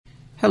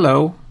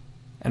Hello,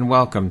 and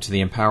welcome to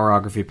the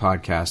Empowerography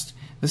Podcast.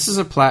 This is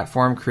a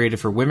platform created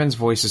for women's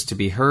voices to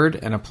be heard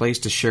and a place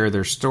to share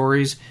their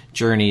stories,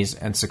 journeys,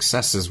 and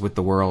successes with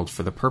the world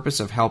for the purpose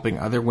of helping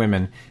other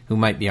women who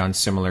might be on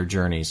similar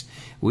journeys.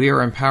 We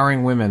are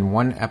empowering women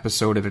one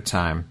episode at a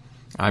time.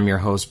 I'm your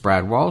host,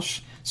 Brad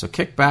Walsh, so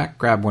kick back,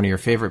 grab one of your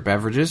favorite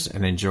beverages,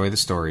 and enjoy the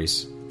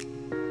stories.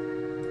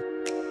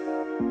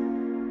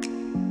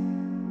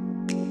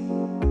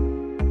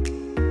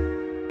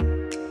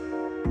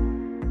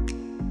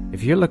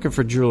 If you're looking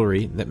for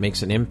jewelry that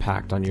makes an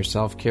impact on your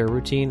self-care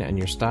routine and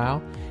your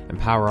style,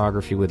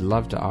 Empowerography would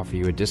love to offer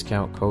you a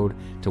discount code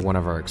to one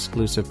of our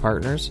exclusive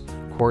partners,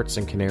 Quartz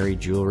and Canary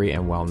Jewelry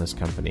and Wellness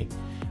Company.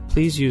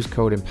 Please use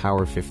code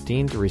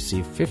EMPOWER15 to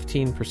receive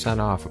 15%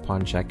 off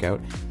upon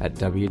checkout at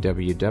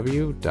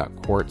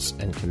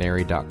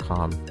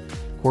www.quartzandcanary.com.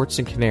 Quartz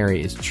and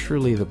Canary is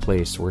truly the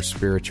place where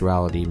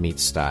spirituality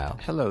meets style.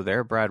 Hello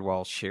there, Brad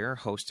Walsh here,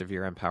 host of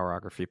your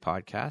Empowerography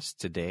podcast.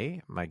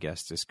 Today, my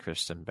guest is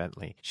Kristen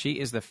Bentley. She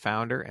is the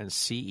founder and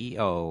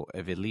CEO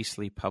of Elise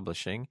Lee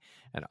Publishing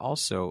and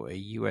also a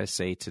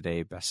USA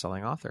Today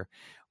bestselling author.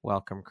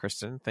 Welcome,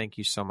 Kristen. Thank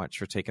you so much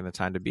for taking the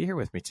time to be here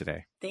with me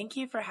today. Thank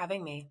you for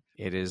having me.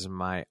 It is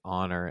my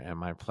honor and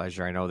my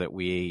pleasure. I know that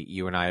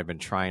you and I have been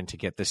trying to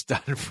get this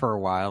done for a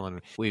while,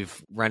 and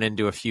we've run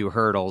into a few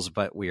hurdles,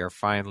 but we are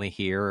finally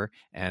here,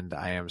 and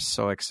I am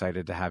so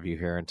excited to have you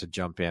here and to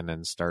jump in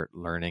and start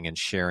learning and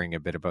sharing a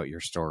bit about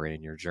your story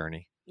and your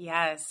journey.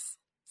 Yes,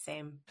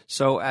 same.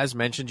 So as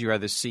mentioned, you are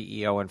the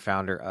CEO and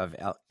founder of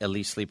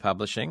Elise Lee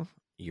Publishing.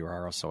 You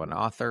are also an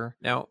author.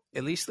 Now,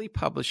 Elise Lee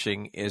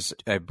Publishing is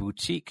a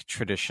boutique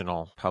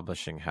traditional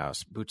publishing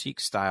house,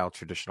 boutique-style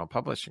traditional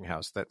publishing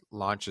house that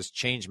launches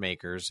change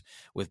makers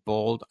with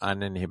bold,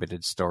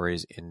 uninhibited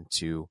stories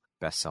into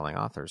best-selling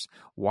authors.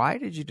 Why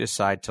did you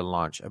decide to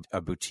launch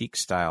a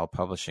boutique-style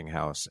publishing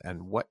house,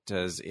 and what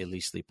does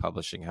Elise Lee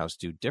Publishing House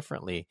do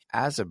differently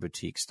as a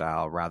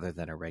boutique-style rather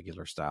than a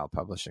regular-style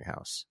publishing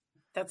house?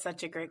 That's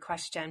such a great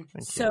question. Thank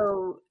you.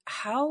 So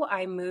how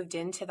I moved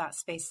into that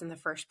space in the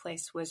first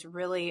place was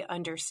really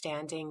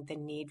understanding the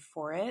need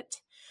for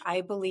it.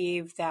 I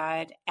believe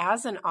that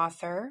as an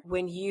author,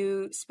 when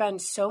you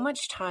spend so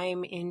much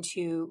time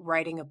into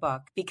writing a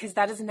book, because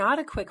that is not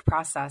a quick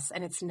process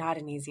and it's not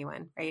an easy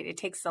one, right? It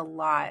takes a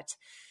lot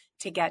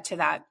to get to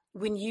that.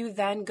 When you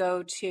then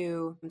go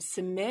to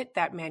submit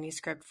that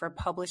manuscript for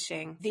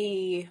publishing,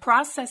 the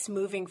process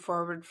moving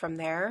forward from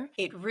there,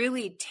 it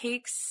really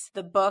takes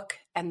the book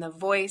and the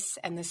voice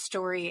and the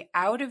story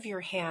out of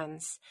your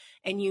hands,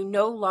 and you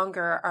no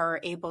longer are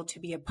able to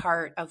be a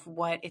part of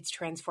what it's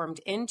transformed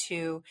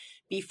into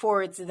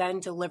before it's then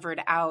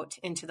delivered out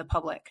into the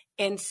public.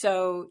 And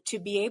so to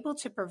be able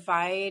to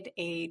provide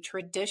a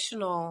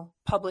traditional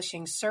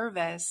publishing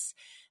service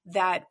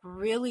that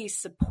really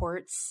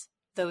supports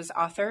those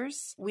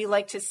authors, we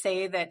like to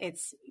say that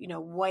it's,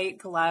 white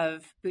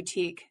glove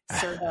boutique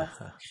service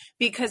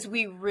because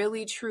we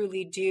really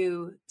truly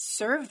do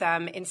serve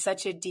them in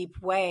such a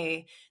deep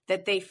way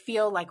that they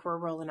feel like we're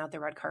rolling out the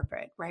red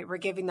carpet, right? We're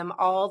giving them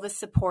all the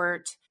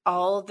support,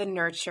 all the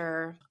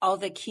nurture, all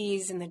the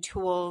keys and the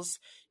tools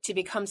to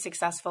become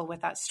successful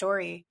with that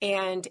story.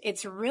 And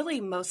it's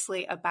really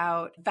mostly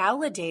about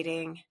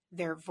validating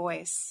their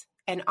voice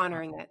and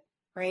honoring it.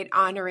 Right?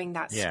 Honoring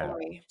that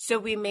story. Yeah. So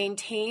we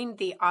maintain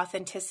the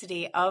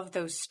authenticity of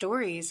those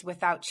stories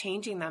without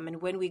changing them.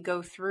 And when we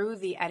go through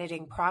the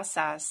editing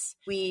process,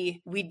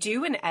 we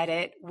do an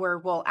edit where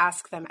we'll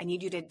ask them, I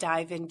need you to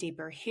dive in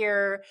deeper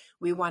here.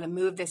 We want to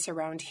move this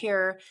around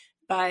here.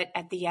 But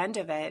at the end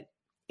of it,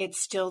 it's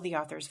still the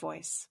author's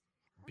voice.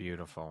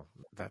 Beautiful.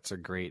 That's a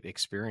great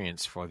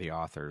experience for the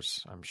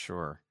authors, I'm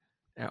sure.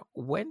 Now,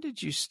 when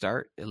did you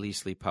start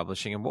Elise Lee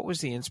Publishing, and what was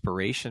the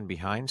inspiration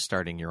behind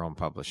starting your own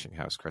publishing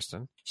house,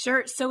 Kristen?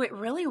 Sure. So it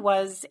really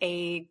was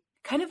a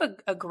kind of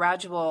a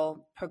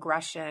gradual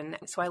progression.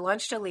 So I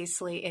launched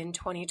Elise Lee in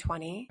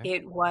 2020. Okay.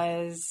 It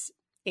was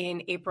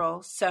in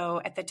April.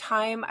 So at the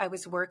time I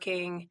was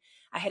working,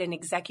 I had an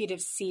executive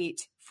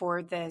seat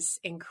for this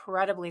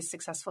incredibly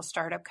successful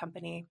startup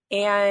company.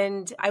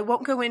 And I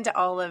won't go into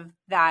all of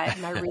that,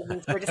 my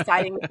reasons for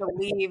deciding to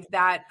leave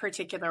that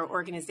particular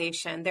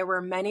organization. There were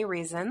many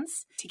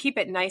reasons. To keep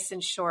it nice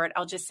and short,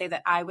 I'll just say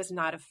that I was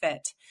not a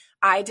fit.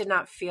 I did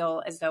not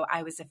feel as though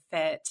I was a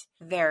fit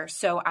there.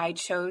 So I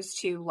chose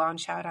to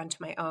launch out onto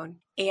my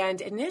own.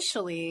 And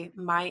initially,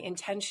 my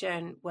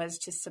intention was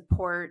to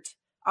support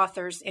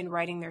authors in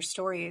writing their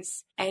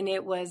stories. And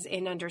it was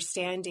in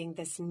understanding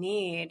this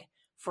need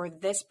for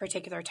this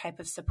particular type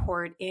of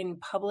support in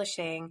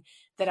publishing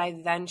that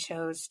I then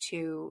chose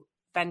to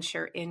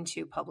venture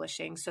into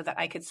publishing so that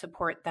I could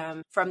support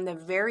them from the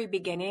very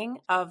beginning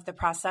of the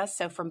process.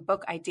 So from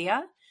book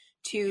idea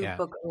to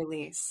book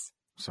release.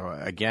 So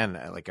again,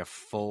 like a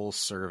full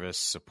service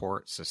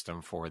support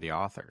system for the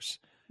authors.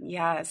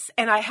 Yes.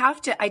 And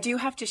I do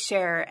have to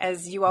share,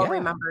 as you all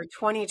remember,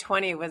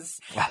 2020 was,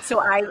 so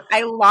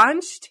I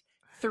launched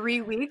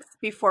 3 weeks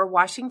before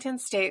Washington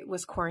State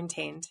was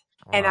quarantined.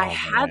 And I Oh,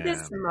 had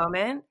this man.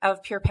 moment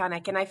of pure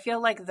panic. And I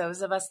feel like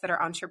those of us that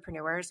are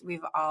entrepreneurs,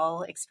 we've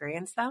all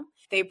experienced them.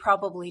 They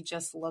probably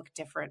just look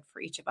different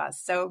for each of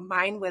us. So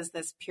mine was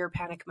this pure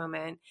panic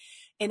moment.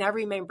 And I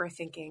remember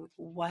thinking,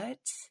 what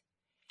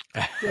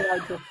did I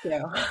just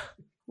do?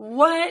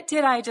 What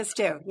did I just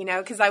do?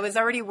 Because I was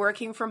already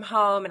working from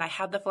home and I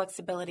had the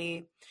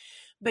flexibility.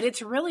 But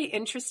it's really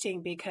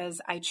interesting because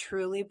I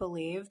truly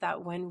believe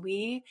that when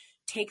we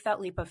take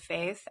that leap of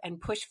faith and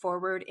push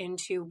forward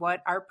into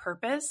what our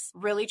purpose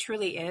really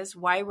truly is,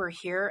 why we're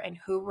here and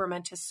who we're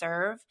meant to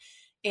serve,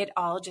 it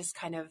all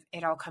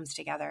comes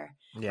together.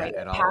 Yeah, Right?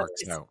 it all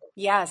works out.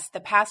 Yes,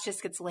 the path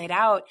just gets laid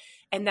out,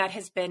 and that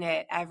has been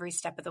it every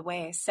step of the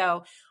way.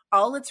 So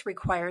all it's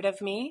required of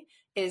me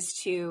is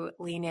to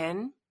lean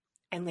in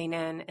and lean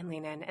in and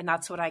lean in. And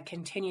that's what I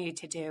continue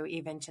to do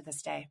even to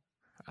this day.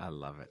 I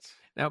love it.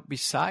 Now,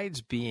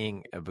 besides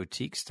being a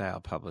boutique style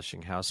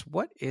publishing house,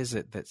 what is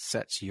it that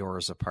sets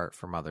yours apart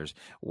from others?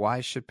 Why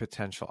should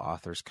potential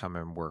authors come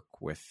and work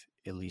with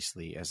Elise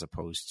Lee as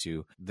opposed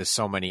to the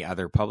so many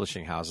other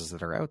publishing houses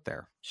that are out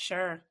there?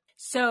 Sure.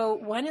 So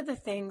one of the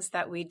things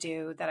that we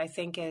do that I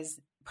think is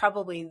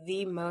probably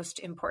the most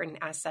important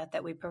asset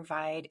that we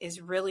provide is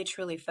really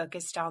truly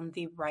focused on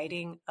the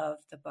writing of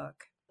the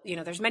book.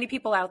 There's many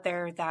people out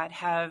there that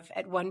have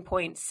at one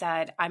point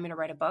said, I'm going to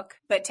write a book,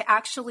 but to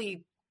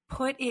actually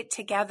put it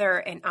together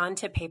and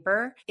onto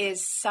paper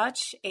is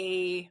such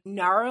a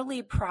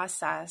gnarly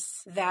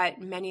process that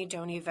many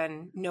don't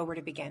even know where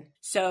to begin.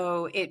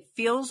 So it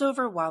feels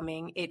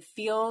overwhelming. It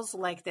feels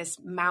like this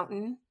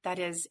mountain that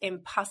is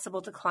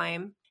impossible to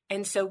climb.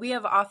 And so we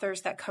have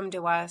authors that come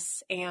to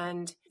us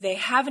and they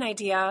have an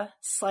idea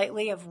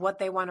slightly of what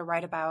they want to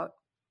write about,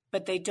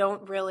 but they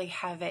don't really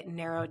have it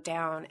narrowed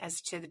down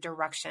as to the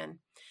direction.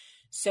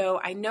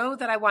 So I know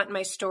that I want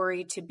my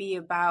story to be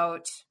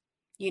about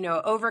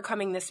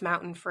overcoming this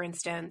mountain, for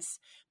instance,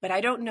 but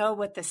I don't know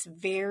what this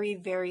very,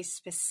 very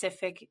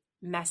specific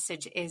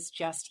message is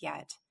just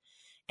yet.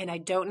 And I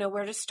don't know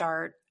where to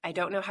start. I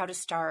don't know how to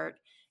start.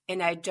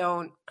 And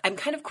I'm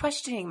kind of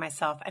questioning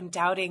myself. I'm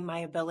doubting my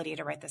ability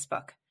to write this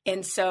book.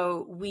 And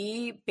so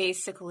we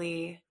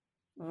basically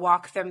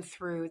walk them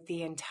through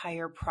the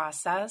entire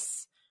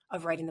process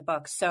of writing the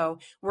book. So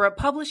we're a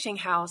publishing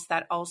house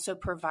that also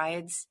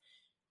provides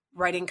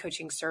writing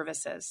coaching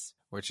services.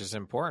 Which is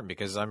important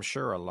because I'm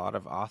sure a lot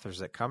of authors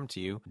that come to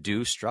you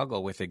do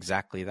struggle with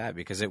exactly that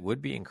because it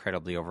would be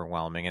incredibly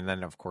overwhelming. And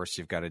then, of course,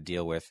 you've got to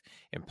deal with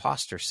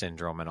imposter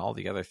syndrome and all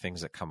the other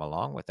things that come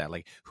along with that.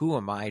 Like, who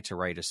am I to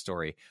write a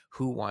story?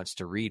 Who wants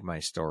to read my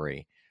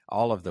story?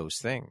 All of those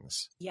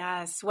things.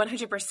 Yes,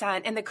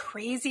 100%. And the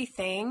crazy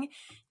thing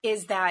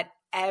is that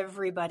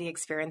everybody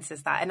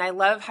experiences that. And I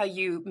love how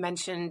you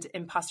mentioned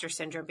imposter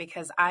syndrome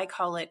because I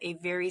call it a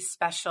very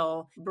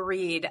special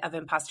breed of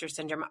imposter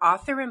syndrome.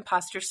 Author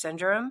imposter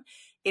syndrome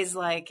is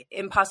like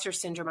imposter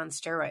syndrome on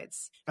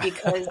steroids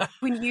because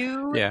when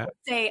you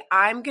say,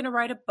 I'm going to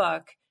write a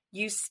book,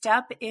 you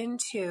step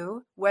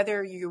into,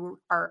 whether you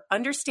are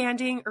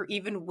understanding or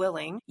even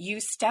willing, you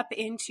step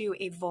into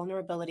a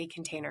vulnerability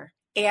container.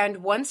 And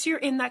once you're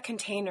in that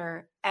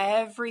container,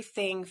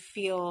 everything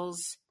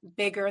feels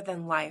bigger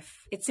than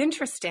life. It's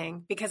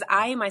interesting because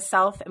I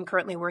myself am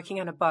currently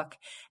working on a book.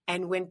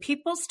 And when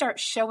people start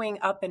showing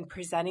up and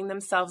presenting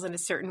themselves in a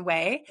certain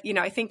way,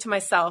 I think to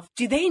myself,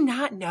 do they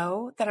not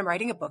know that I'm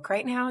writing a book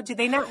right now? Do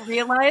they not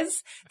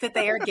realize that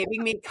they are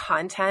giving me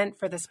content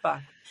for this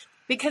book?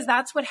 Because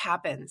that's what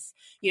happens.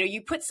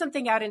 You put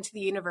something out into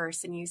the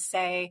universe and you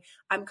say,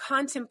 I'm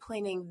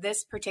contemplating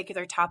this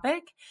particular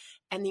topic.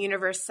 And the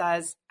universe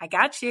says, I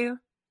got you.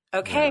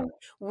 Okay,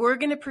 we're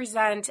going to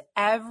present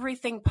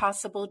everything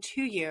possible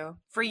to you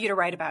for you to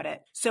write about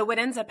it. So what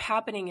ends up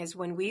happening is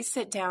when we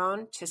sit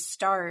down to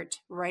start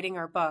writing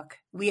our book,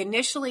 we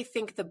initially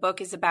think the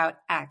book is about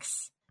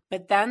X,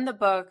 but then the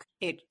book,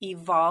 it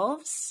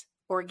evolves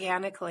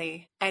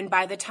organically. And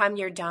by the time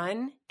you're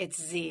done,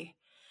 it's Z.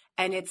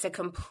 And it's a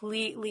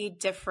completely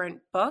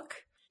different book,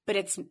 but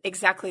it's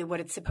exactly what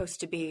it's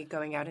supposed to be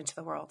going out into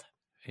the world.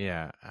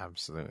 Yeah,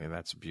 absolutely.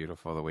 That's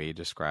beautiful the way you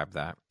describe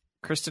that.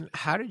 Kristen,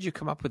 how did you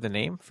come up with the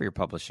name for your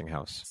publishing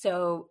house?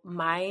 So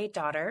my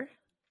daughter,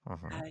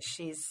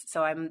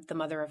 I'm the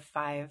mother of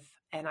 5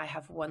 and I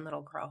have one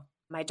little girl.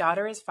 My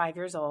daughter is 5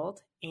 years old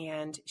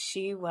and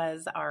she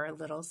was our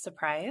little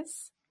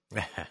surprise.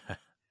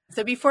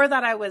 So before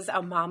that, I was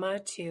a mama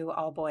to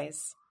all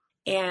boys.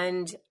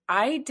 And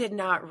I did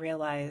not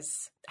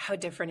realize how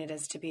different it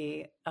is to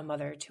be a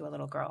mother to a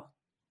little girl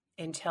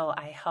until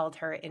I held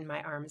her in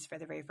my arms for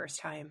the very first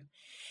time.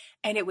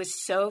 And it was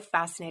so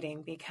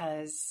fascinating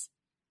because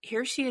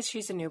here she is,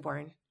 she's a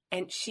newborn,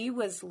 and she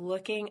was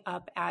looking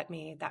up at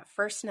me that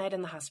first night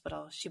in the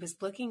hospital. She was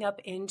looking up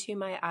into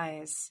my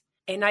eyes,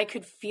 and I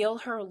could feel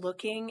her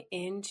looking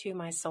into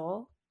my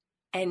soul.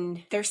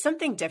 And there's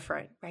something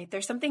different, right?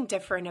 There's something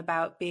different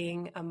about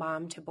being a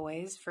mom to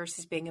boys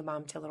versus being a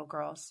mom to little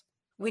girls.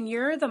 When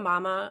you're the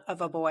mama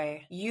of a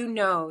boy, you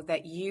know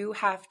that you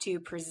have to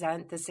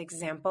present this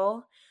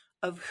example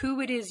of who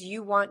it is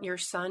you want your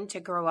son to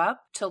grow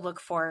up to look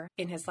for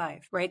in his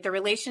life, right? The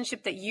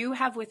relationship that you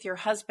have with your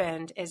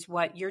husband is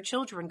what your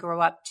children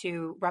grow up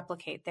to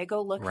replicate. They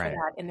go look for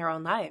that in their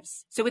own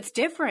lives. So it's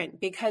different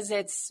because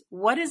it's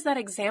what is that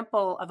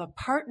example of a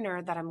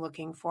partner that I'm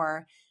looking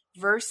for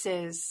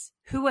versus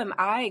who am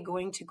I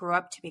going to grow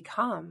up to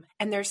become?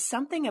 And there's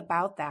something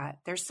about that.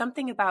 There's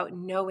something about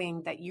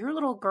knowing that your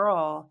little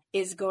girl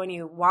is going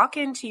to walk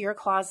into your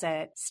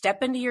closet,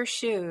 step into your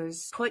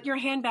shoes, put your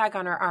handbag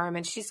on her arm,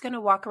 and she's going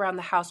to walk around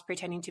the house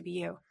pretending to be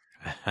you.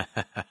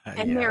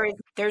 And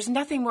there's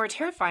nothing more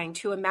terrifying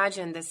to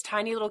imagine this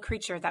tiny little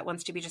creature that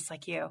wants to be just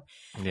like you.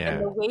 Yeah.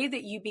 And the way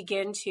that you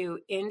begin to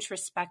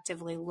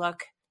introspectively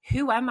look,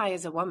 who am I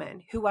as a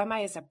woman? Who am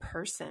I as a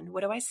person?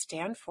 What do I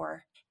stand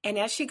for? And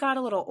as she got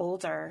a little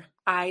older,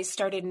 I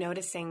started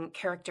noticing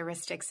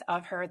characteristics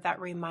of her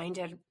that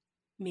reminded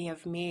me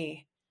of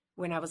me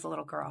when I was a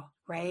little girl,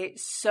 right?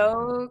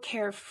 So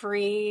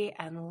carefree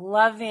and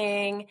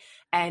loving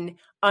and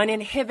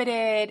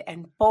uninhibited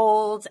and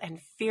bold and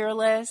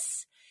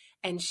fearless.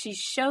 And she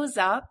shows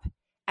up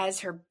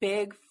as her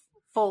big,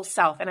 full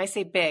self. And I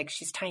say big,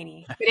 she's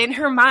tiny. But in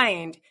her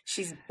mind,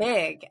 she's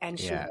big and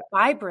she's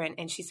vibrant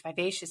and she's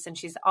vivacious and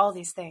she's all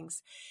these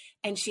things.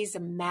 And she's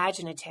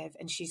imaginative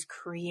and she's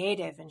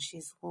creative and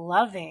she's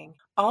loving.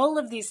 All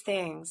of these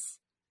things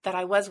that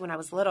I was when I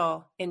was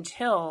little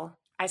until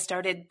I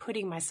started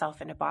putting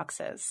myself into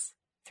boxes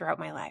throughout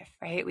my life,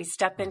 right? We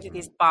step into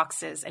these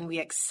boxes and we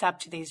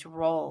accept these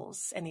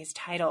roles and these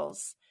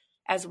titles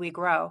as we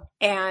grow.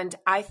 And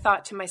I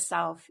thought to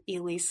myself,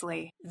 Elise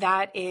Lee,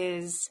 that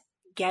is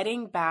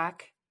getting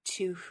back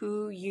to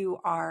who you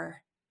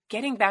are,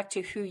 getting back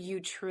to who you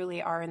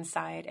truly are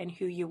inside and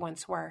who you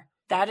once were.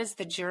 That is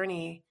the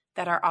journey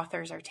that our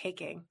authors are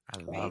taking.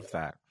 I love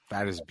that.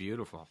 That is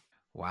beautiful.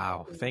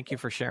 Wow. Thank you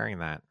for sharing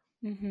that.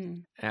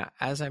 Now,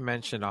 as I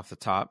mentioned off the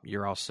top,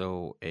 you're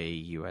also a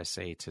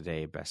USA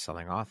Today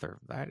bestselling author.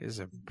 That is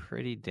a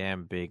pretty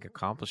damn big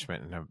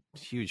accomplishment and a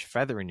huge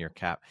feather in your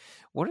cap.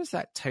 What does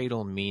that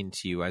title mean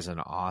to you as an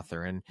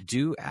author? And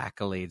do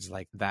accolades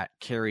like that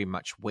carry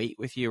much weight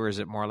with you? Or is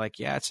it more like,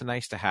 yeah, it's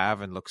nice to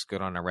have and looks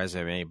good on a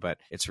resume, but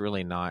it's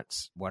really not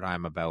what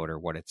I'm about or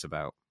what it's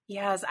about?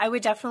 Yes, I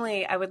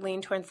would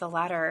lean towards the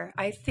latter.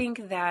 I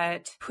think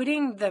that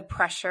putting the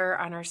pressure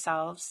on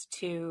ourselves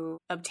to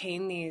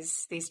obtain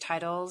these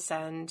titles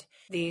and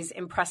these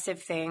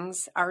impressive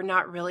things are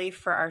not really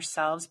for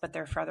ourselves, but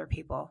they're for other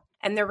people.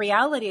 And the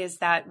reality is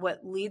that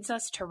what leads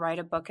us to write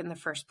a book in the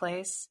first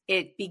place,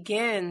 it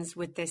begins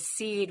with this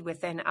seed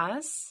within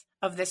us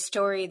of the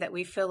story that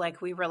we feel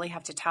like we really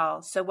have to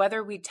tell. So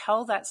whether we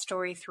tell that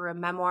story through a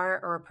memoir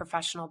or a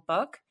professional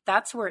book,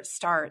 that's where it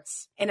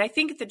starts. And I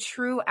think the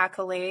true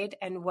accolade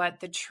and what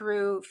the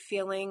true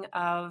feeling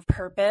of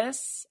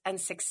purpose and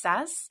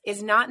success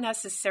is not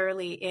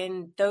necessarily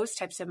in those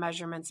types of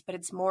measurements, but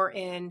it's more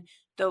in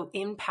the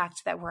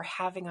impact that we're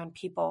having on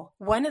people.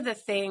 One of the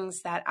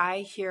things that I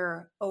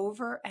hear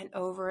over and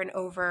over and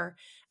over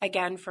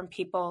again from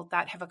people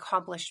that have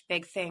accomplished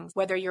big things,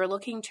 whether you're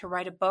looking to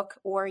write a book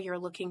or you're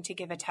looking to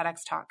give a TEDx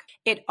talk,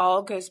 it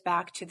all goes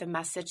back to the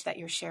message that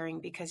you're sharing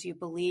because you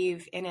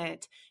believe in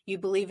it. You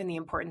believe in the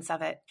importance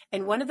of it.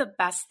 And one of the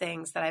best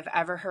things that I've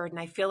ever heard, and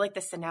I feel like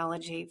this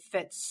analogy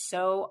fits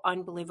so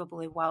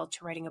unbelievably well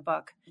to writing a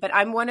book, but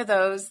I'm one of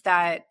those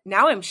that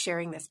now I'm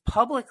sharing this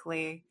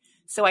publicly.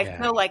 So I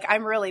feel like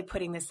I'm really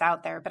putting this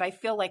out there, but I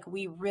feel like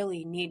we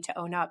really need to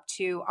own up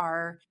to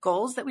our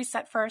goals that we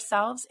set for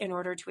ourselves in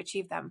order to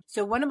achieve them.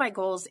 So one of my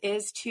goals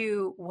is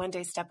to one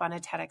day step on a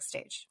TEDx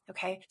stage.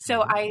 Okay.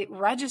 So I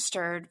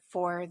registered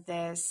for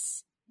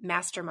this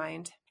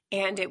mastermind,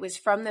 and it was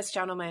from this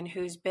gentleman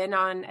who's been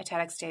on a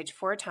TEDx stage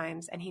 4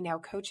 times, and he now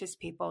coaches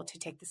people to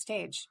take the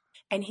stage.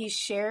 And he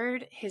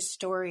shared his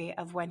story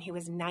of when he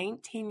was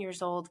 19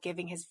 years old,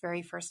 giving his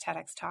very first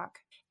TEDx talk.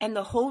 And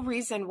the whole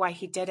reason why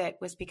he did it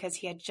was because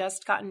he had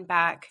just gotten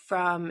back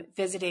from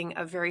visiting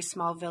a very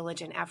small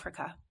village in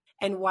Africa.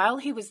 And while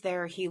he was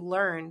there, he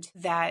learned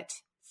that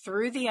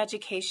through the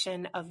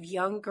education of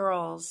young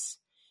girls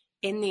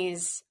in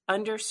these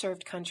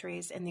underserved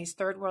countries, in these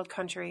third world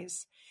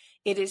countries,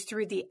 it is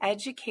through the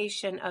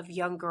education of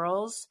young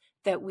girls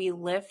that we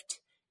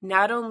lift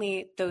not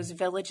only those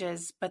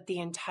villages, but the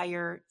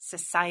entire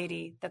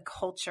society, the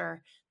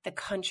culture, the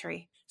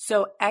country.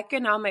 So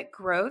economic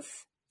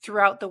growth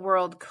throughout the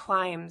world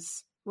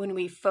climbs when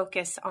we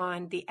focus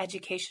on the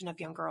education of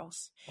young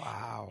girls.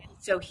 Wow.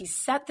 So he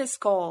set this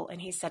goal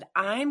and he said,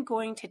 I'm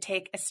going to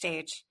take a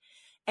stage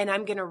and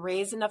I'm going to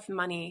raise enough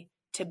money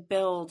to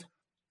build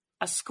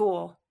a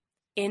school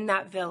in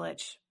that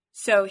village.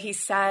 So he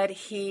said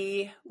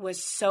he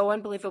was so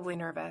unbelievably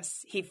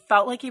nervous. He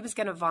felt like he was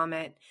going to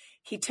vomit.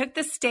 He took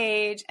the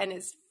stage and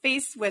his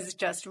face was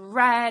just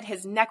red.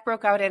 His neck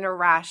broke out in a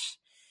rash,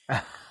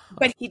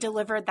 but he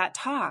delivered that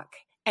talk.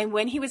 And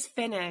when he was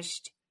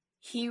finished,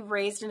 he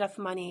raised enough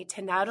money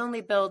to not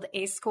only build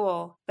a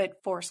school,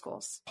 but 4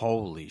 schools.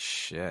 Holy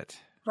shit.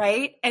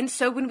 Right? And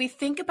so when we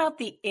think about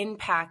the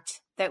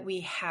impact that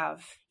we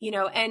have,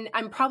 and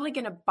I'm probably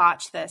going to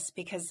botch this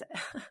because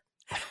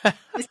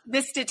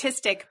this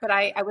statistic, but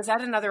I was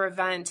at another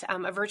event,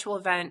 a virtual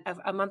event of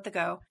a month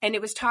ago, and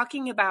it was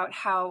talking about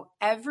how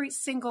every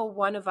single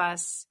one of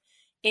us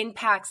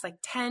impacts like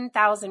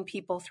 10,000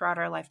 people throughout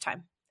our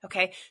lifetime.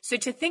 Okay. So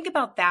to think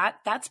about that,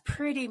 that's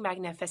pretty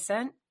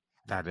magnificent.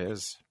 That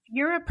is.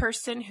 You're a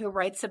person who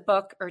writes a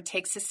book or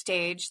takes a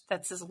stage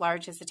that's as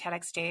large as a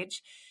TEDx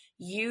stage,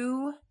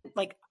 you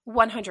like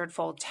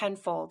 100-fold,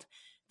 10-fold.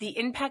 The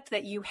impact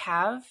that you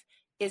have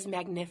is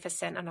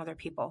magnificent on other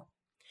people.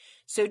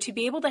 So to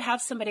be able to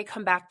have somebody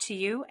come back to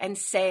you and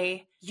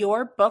say,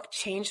 your book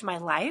changed my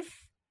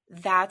life,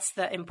 that's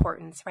the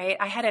importance, right?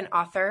 I had an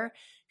author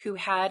who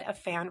had a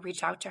fan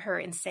reach out to her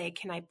and say,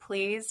 can I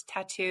please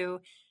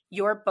tattoo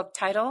your book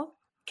title?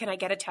 Can I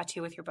get a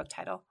tattoo with your book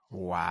title?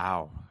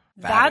 Wow.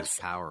 That's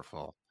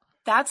powerful.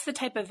 That's the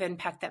type of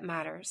impact that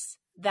matters.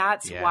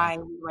 That's why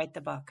we write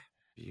the book.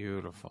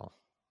 Beautiful.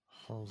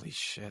 Holy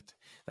shit.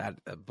 That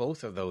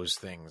both of those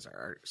things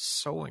are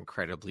so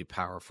incredibly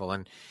powerful.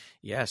 And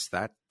yes,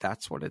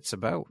 that's what it's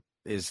about,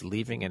 is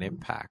leaving an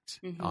impact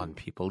on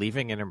people,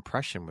 leaving an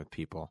impression with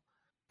people.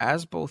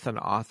 As both an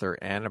author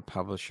and a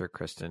publisher,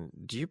 Kristen,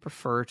 do you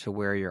prefer to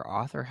wear your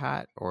author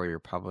hat or your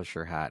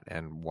publisher hat,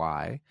 and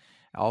why?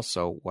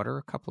 Also, what are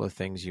a couple of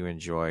things you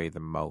enjoy the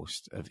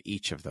most of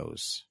each of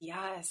those?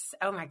 Yes.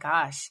 Oh my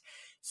gosh.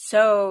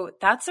 So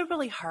that's a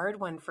really hard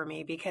one for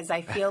me because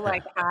I feel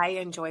like I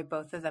enjoy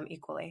both of them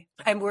equally.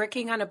 I'm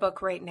working on a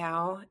book right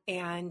now,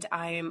 and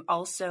I'm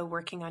also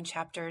working on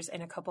chapters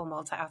in a couple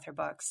multi-author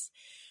books,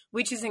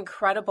 which is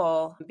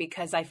incredible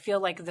because I feel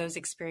like those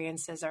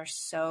experiences are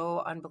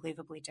so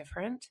unbelievably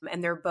different,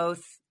 and they're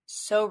both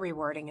so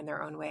rewarding in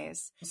their own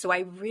ways. So I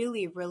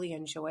really, really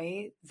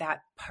enjoy that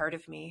part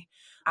of me.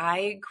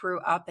 I grew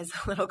up as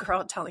a little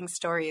girl telling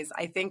stories.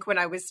 I think when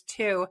I was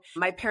 2,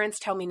 my parents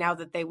tell me now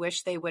that they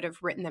wish they would have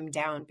written them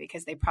down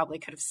because they probably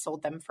could have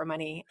sold them for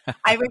money.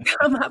 I would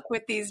come up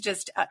with these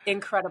just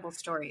incredible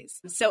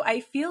stories. So I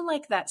feel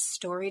like that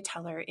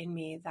storyteller in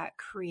me, that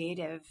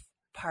creative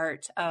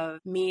part of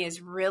me,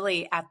 is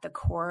really at the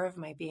core of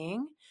my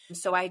being.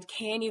 So I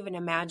can't even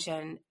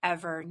imagine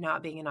ever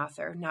not being an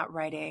author, not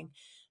writing.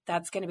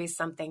 That's going to be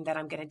something that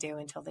I'm going to do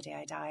until the day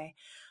I die.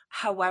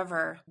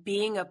 However,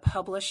 being a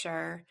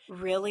publisher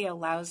really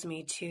allows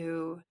me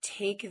to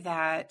take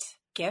that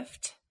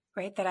gift,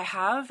 right, that I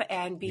have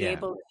and be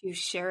able to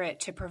share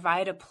it, to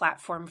provide a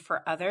platform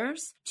for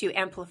others to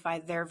amplify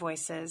their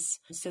voices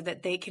so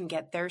that they can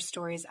get their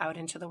stories out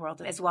into the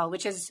world as well,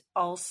 which is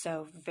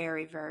also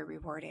very, very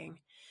rewarding.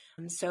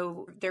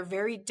 So they're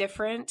very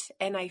different.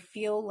 And I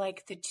feel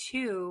like the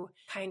two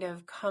kind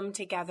of come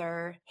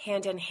together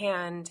hand in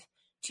hand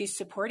to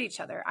support each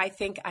other. I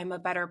think I'm a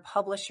better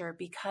publisher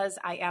because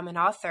I am an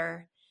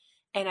author,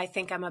 and I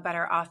think I'm a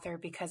better author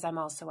because I'm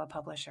also a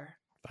publisher.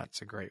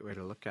 That's a great way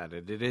to look at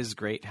it. It is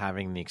great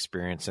having the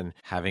experience and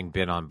having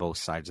been on both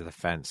sides of the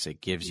fence. It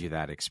gives you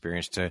that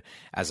experience to,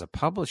 as a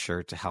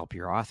publisher, to help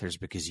your authors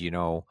because you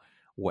know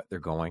what they're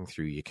going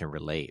through. You can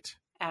relate.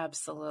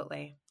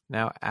 Absolutely.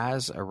 Now,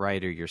 as a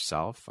writer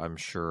yourself, I'm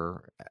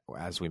sure,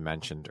 as we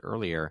mentioned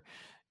earlier,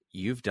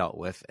 you've dealt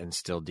with and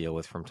still deal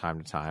with from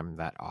time to time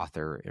that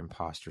author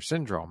imposter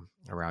syndrome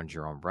around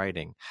your own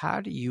writing. How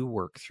do you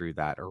work through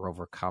that or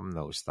overcome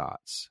those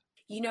thoughts?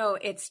 You know,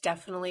 it's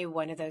definitely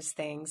one of those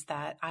things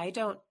that I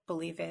don't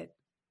believe it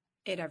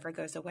ever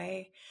goes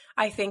away.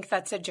 I think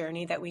that's a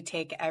journey that we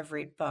take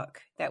every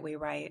book that we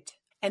write.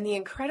 And the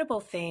incredible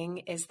thing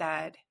is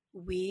that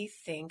we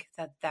think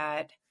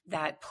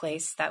that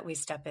place that we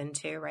step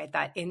into, right,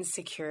 that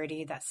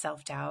insecurity, that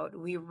self-doubt,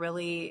 we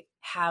really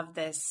have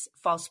this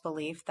false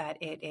belief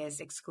that it is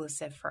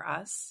exclusive for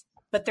us.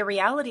 But the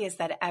reality is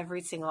that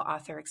every single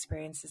author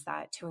experiences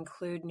that, to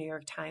include New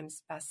York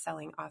Times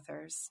bestselling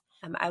authors.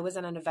 I was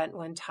at an event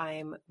one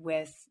time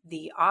with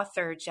the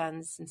author,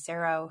 Jen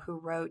Sincero, who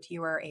wrote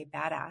You Are a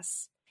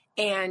Badass.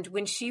 And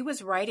when she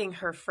was writing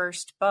her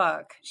first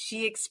book,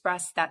 she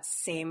expressed that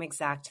same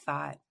exact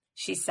thought.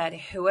 She said,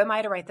 who am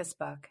I to write this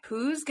book?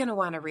 Who's going to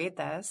want to read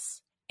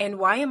this? And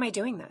why am I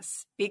doing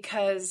this?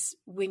 Because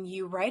when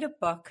you write a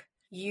book,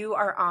 you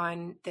are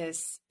on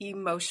this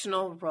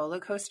emotional roller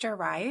coaster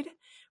ride,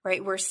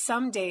 right? Where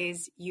some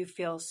days you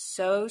feel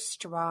so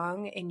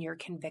strong in your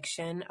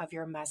conviction of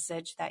your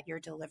message that you're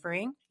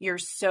delivering. You're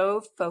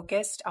so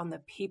focused on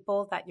the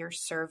people that you're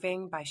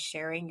serving by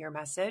sharing your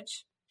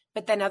message.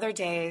 But then other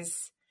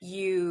days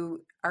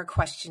you are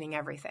questioning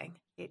everything.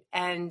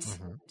 And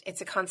it's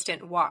a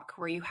constant walk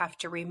where you have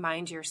to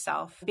remind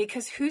yourself,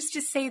 because who's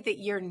to say that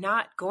you're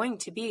not going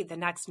to be the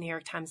next New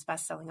York Times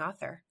bestselling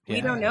author?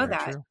 We don't know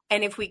that. True.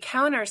 And if we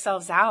count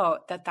ourselves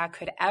out that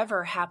could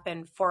ever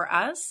happen for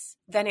us,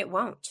 then it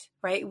won't,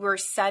 right? We're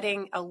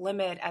setting a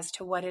limit as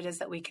to what it is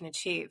that we can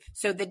achieve.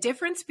 So the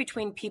difference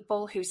between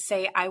people who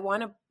say, I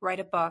want to write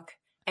a book,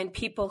 and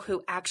people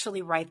who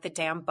actually write the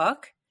damn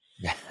book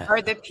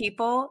are the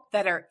people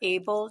that are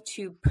able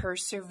to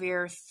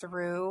persevere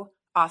through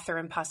author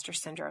imposter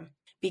syndrome,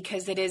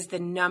 because it is the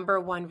number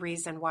one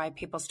reason why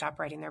people stop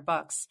writing their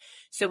books.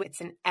 So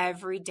it's an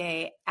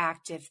everyday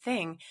active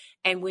thing.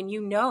 And when you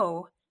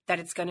know that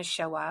it's going to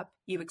show up.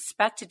 You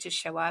expect it to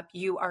show up.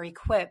 You are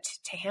equipped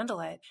to handle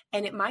it.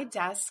 And at my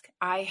desk,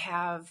 I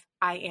have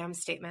I am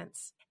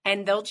statements,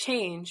 and they'll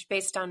change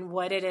based on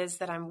what it is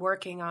that I'm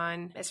working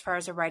on as far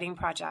as a writing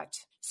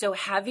project. So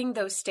having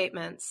those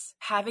statements,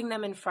 having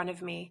them in front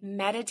of me,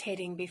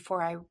 meditating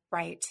before I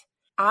write.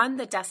 On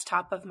the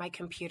desktop of my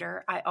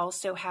computer, I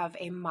also have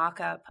a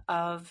mock-up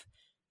of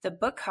the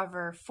book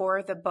cover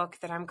for the book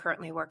that I'm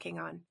currently working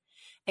on.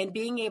 And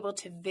being able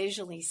to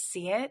visually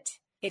see it,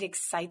 it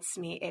excites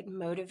me, it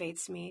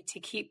motivates me to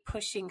keep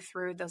pushing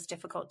through those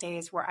difficult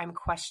days where I'm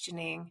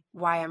questioning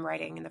why I'm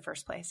writing in the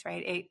first place,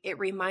 right? It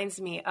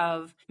reminds me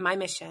of my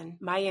mission,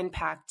 my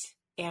impact,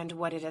 and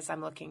what it is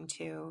I'm looking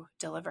to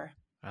deliver.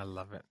 I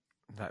love it.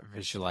 That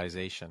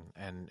visualization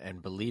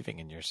and believing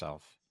in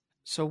yourself.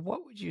 So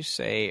what would you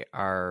say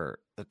are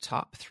the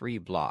top 3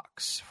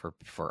 blocks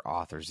for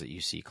authors that you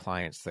see,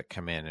 clients that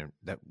come in and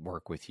that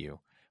work with you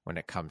when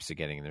it comes to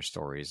getting their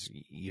stories?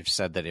 You've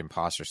said that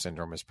imposter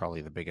syndrome is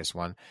probably the biggest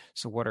one.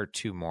 So what are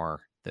 2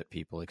 more that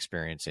people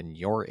experience in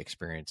your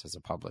experience as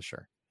a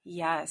publisher?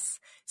 Yes.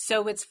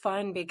 So it's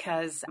fun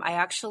because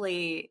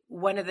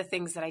one of the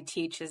things that I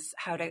teach is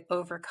how to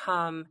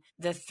overcome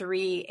the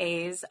 3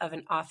 A's of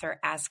an author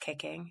ass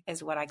kicking,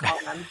 is what I call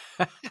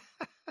them.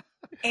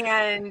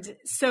 And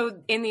so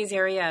in these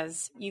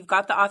areas, you've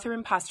got the author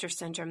imposter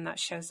syndrome that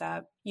shows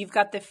up. You've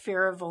got the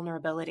fear of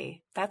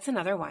vulnerability. That's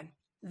another one.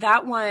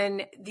 That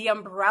one, the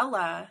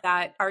umbrella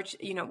that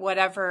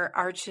whatever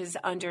arches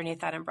underneath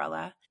that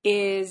umbrella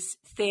is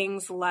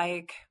things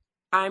like,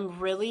 I'm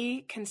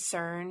really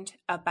concerned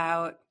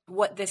about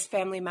what this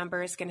family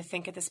member is going to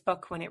think of this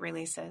book when it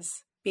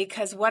releases,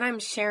 because what I'm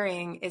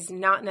sharing is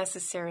not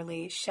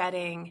necessarily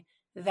shedding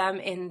them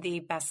in the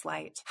best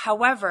light.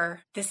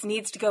 However, this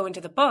needs to go into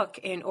the book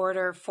in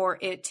order for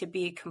it to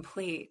be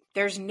complete.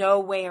 There's no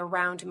way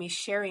around me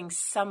sharing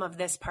some of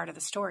this part of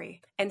the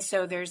story. And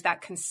so there's that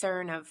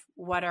concern of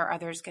what are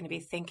others going to be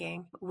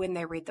thinking when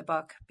they read the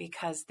book,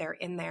 because they're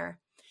in there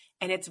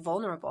and it's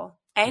vulnerable.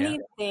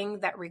 Anything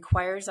that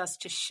requires us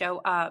to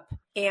show up,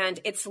 and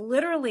it's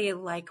literally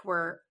like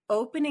we're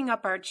opening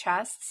up our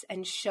chests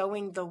and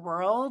showing the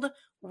world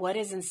what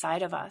is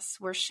inside of us.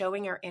 We're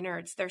showing our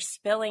innards. They're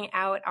spilling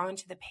out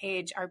onto the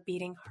page, our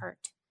beating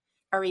heart,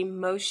 our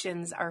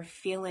emotions, our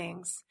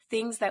feelings,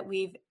 things that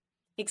we've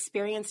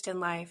experienced in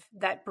life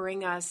that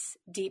bring us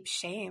deep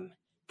shame,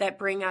 that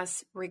bring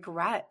us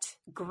regret,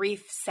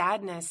 grief,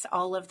 sadness,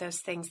 all of those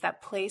things,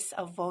 that place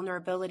of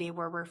vulnerability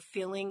where we're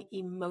feeling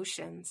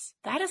emotions.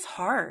 That is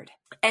hard.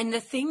 And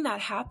the thing that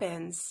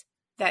happens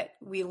that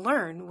we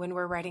learn when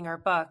we're writing our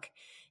book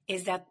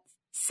is that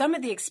some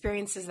of the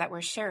experiences that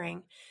we're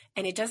sharing,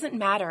 and it doesn't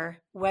matter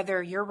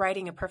whether you're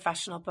writing a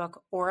professional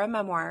book or a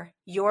memoir,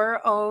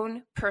 your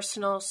own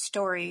personal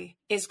story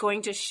is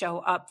going to show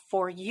up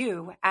for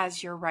you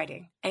as you're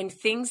writing. And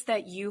things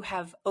that you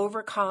have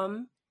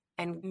overcome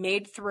and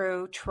made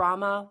through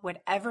trauma,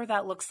 whatever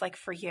that looks like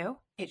for you,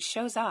 it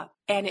shows up.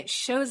 And it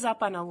shows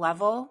up on a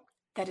level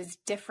that is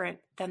different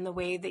than the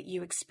way that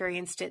you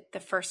experienced it the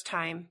first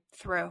time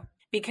through.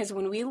 Because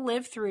when we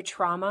live through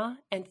trauma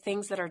and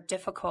things that are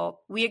difficult,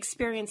 we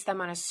experience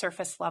them on a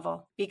surface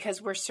level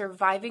because we're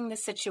surviving the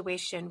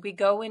situation. We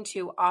go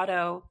into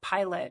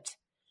autopilot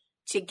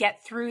to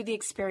get through the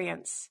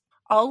experience.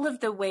 All of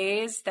the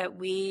ways that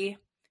we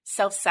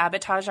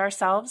self-sabotage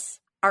ourselves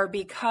are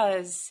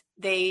because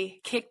they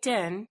kicked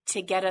in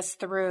to get us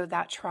through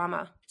that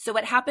trauma. So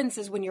what happens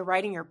is when you're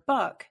writing your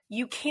book,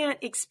 you can't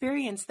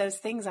experience those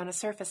things on a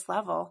surface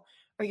level,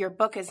 or your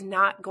book is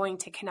not going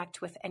to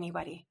connect with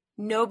anybody.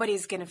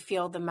 Nobody's going to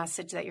feel the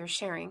message that you're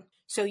sharing.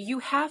 So you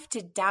have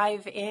to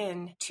dive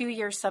in to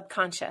your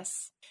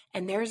subconscious.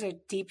 And there's a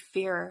deep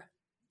fear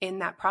in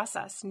that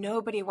process.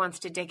 Nobody wants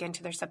to dig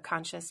into their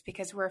subconscious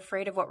because we're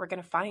afraid of what we're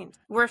going to find.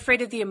 We're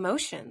afraid of the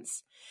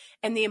emotions.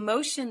 And the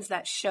emotions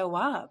that show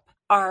up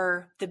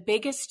are the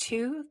biggest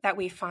 2 that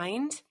we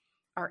find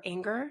are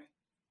anger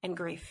and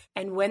grief.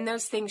 And when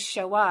those things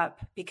show up,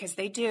 because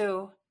they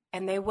do,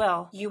 and they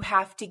will, you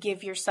have to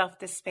give yourself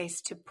the space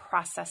to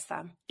process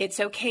them. It's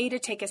okay to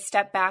take a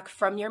step back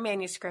from your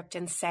manuscript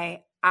and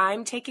say,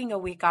 I'm taking a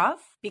week off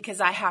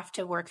because I have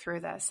to work through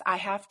this. I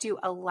have to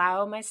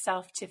allow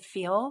myself to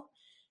feel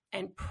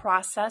and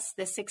process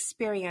this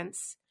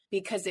experience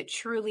because it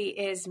truly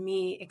is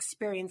me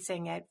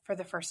experiencing it for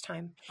the first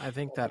time. I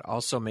think that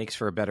also makes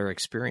for a better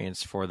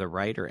experience for the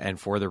writer and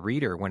for the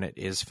reader when it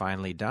is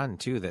finally done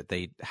too, that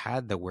they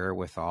had the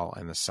wherewithal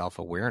and the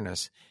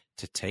self-awareness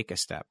to take a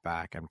step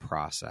back and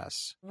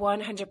process.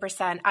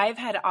 100%. I've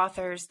had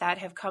authors that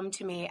have come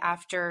to me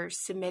after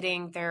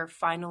submitting their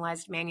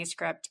finalized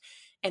manuscript,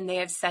 and they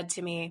have said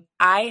to me,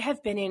 I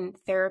have been in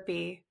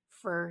therapy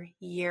for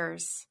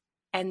years,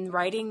 and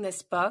writing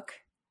this book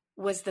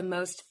was the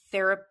most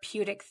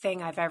therapeutic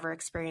thing I've ever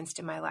experienced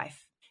in my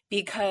life.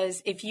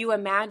 Because if you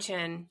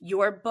imagine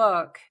your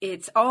book,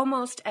 it's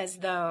almost as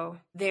though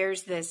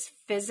there's this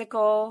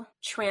physical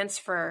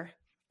transfer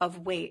of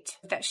weight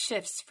that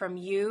shifts from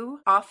you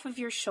off of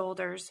your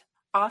shoulders,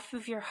 off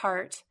of your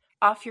heart,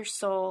 off your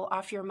soul,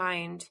 off your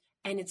mind,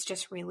 and it's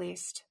just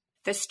released.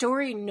 The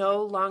story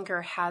no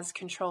longer has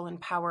control and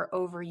power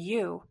over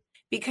you.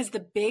 Because the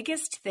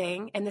biggest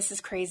thing, and this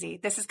is crazy,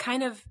 this is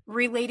kind of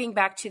relating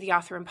back to the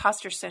author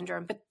imposter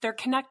syndrome, but they're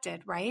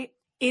connected, right?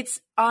 It's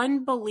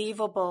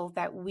unbelievable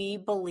that we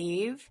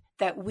believe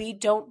that we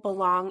don't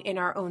belong in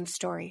our own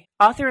story.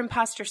 Author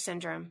imposter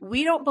syndrome.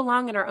 We don't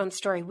belong in our own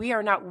story. We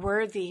are not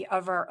worthy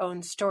of our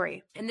own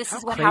story. And this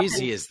is what happens. How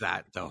crazy is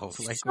that, though?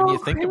 Like, so when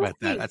you think crazy. about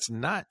that, that's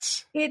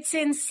nuts. It's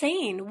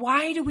insane.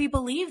 Why do we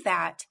believe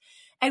that?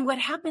 And what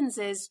happens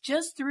is,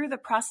 just through the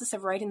process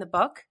of writing the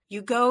book,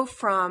 you go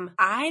from,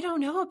 I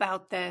don't know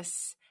about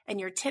this, and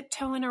you're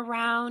tiptoeing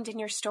around in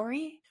your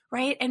story,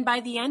 right? And by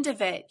the end of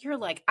it, you're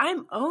like,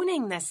 I'm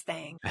owning this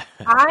thing.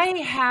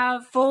 I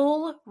have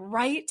full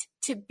right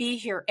to be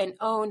here and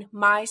own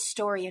my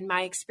story and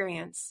my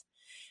experience.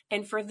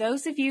 And for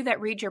those of you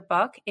that read your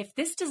book, if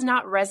this does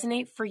not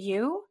resonate for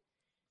you,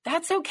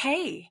 that's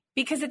okay,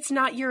 because it's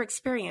not your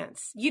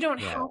experience. You don't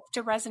have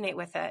to resonate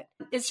with it.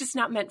 It's just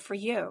not meant for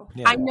you.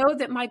 Yeah. I know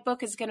that my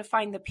book is going to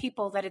find the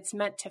people that it's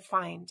meant to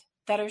find,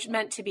 that are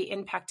meant to be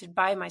impacted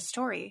by my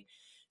story.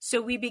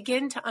 So we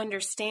begin to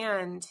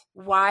understand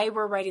why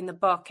we're writing the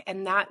book,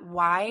 and that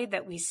why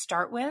that we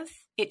start with,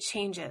 it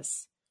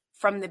changes.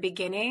 From the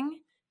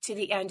beginning to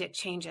the end, it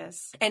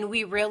changes. And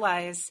we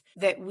realize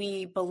that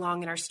we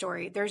belong in our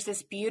story. There's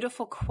this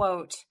beautiful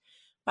quote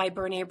by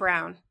Brené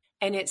Brown.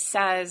 And it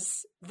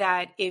says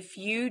that if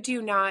you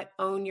do not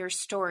own your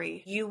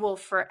story, you will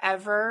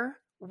forever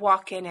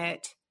walk in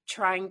it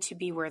trying to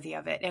be worthy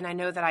of it. And I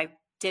know that I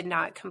did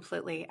not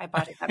completely, I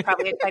bought it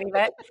probably a tiny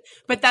bit,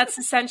 but that's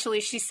essentially,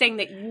 she's saying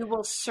that you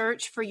will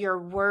search for your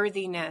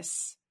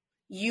worthiness.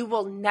 You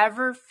will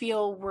never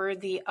feel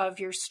worthy of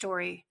your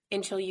story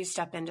until you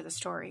step into the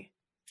story.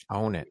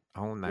 Own it.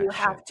 Own that. You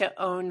have to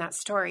own that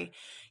story.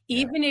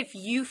 Even if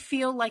you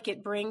feel like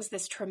it brings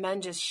this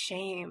tremendous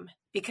shame,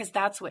 because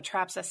that's what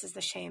traps us, is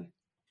the shame.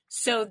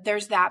 So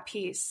there's that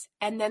piece.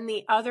 And then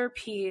the other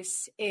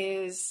piece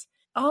is,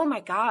 oh my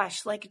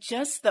gosh, like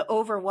just the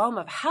overwhelm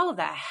of how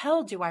the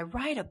hell do I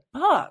write a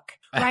book,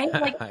 right?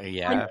 Like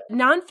a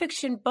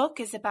nonfiction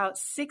book is about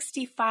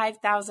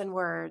 65,000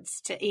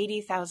 words to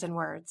 80,000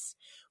 words.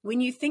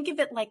 When you think of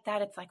it like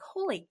that, it's like,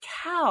 holy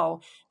cow,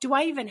 do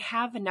I even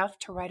have enough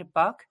to write a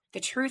book? The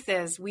truth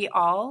is, we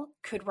all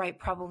could write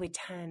probably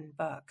 10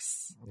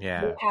 books.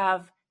 Yeah. We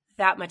have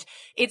that much.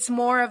 It's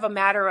more of a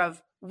matter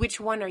of which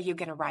one are you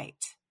going to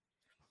write?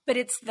 But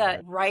it's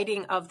the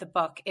writing of the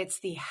book. It's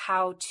the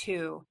how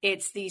to.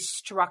 It's the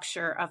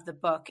structure of the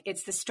book.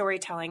 It's the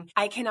storytelling.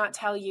 I cannot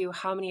tell you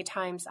how many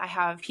times I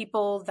have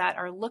people that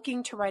are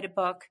looking to write a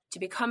book, to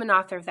become an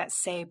author, that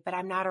say, but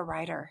I'm not a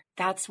writer.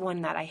 That's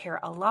one that I hear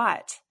a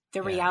lot.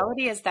 The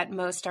reality is that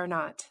most are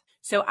not.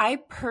 So I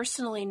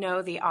personally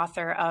know the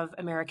author of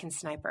American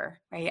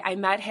Sniper, right? I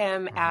met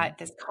him at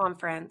this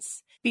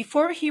conference.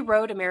 Before he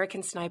wrote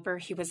American Sniper,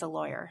 he was a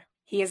lawyer.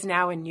 He is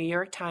now a New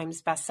York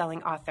Times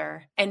bestselling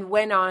author and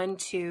went on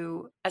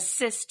to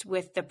assist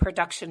with the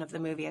production of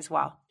the movie as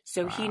well.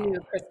 So he knew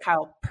Chris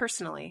Kyle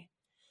personally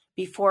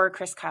before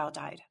Chris Kyle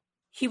died.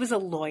 He was a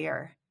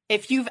lawyer.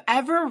 If you've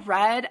ever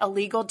read a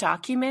legal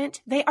document,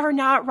 they are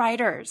not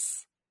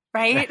writers,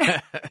 right?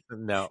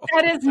 No.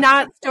 That is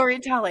not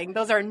storytelling.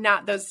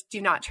 Those do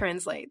not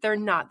translate. They're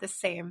not the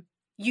same.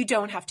 You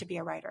don't have to be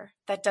a writer.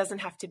 That doesn't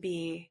have to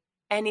be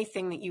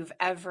anything that you've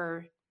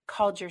ever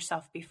called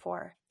yourself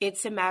before.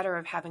 It's a matter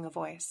of having a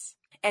voice,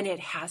 and it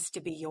has to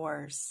be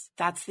yours.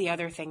 That's the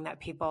other thing that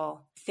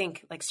people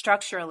think, like,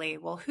 structurally.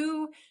 Well,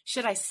 who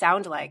should I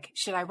sound like?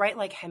 Should I write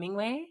like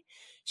Hemingway?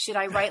 Should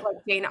I write like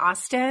Jane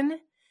Austen?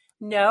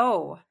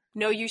 No,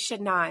 you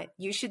should not.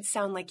 You should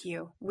sound like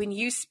you. When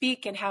you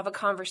speak and have a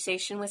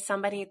conversation with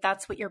somebody,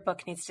 that's what your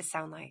book needs to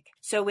sound like.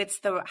 So it's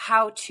the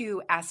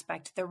how-to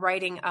aspect, the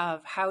writing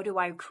of, how do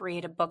I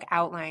create a book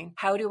outline?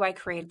 How do I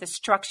create the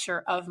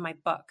structure of my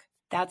book?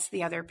 That's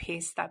the other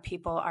piece that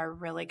people are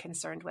really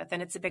concerned with,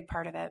 and it's a big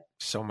part of it.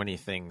 So many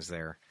things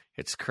there.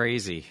 It's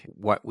crazy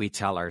what we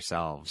tell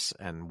ourselves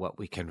and what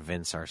we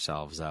convince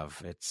ourselves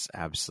of. It's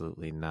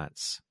absolutely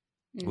nuts.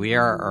 Mm-hmm. We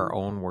are our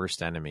own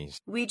worst enemies.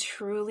 We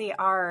truly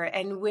are.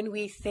 And when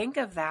we think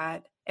of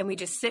that, and we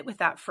just sit with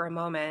that for a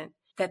moment,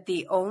 that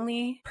the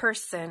only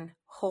person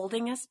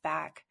holding us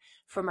back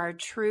from our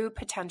true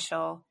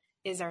potential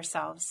is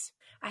ourselves.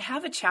 I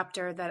have a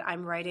chapter that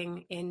I'm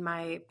writing in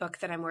my book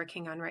that I'm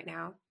working on right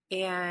now.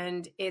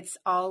 And it's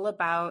all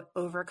about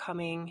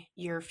overcoming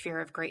your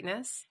fear of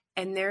greatness.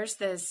 And there's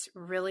this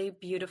really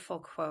beautiful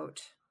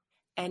quote,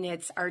 and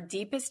it's, our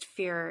deepest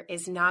fear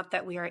is not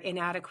that we are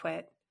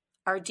inadequate.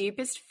 Our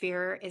deepest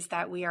fear is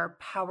that we are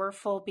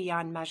powerful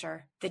beyond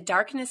measure. The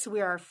darkness we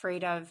are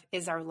afraid of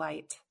is our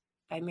light,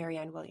 by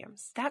Marianne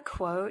Williams. That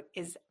quote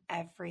is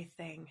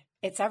everything.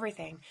 It's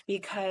everything,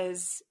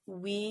 because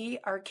we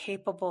are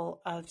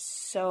capable of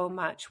so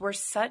much. We're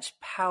such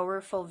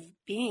powerful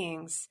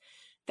beings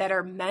that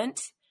are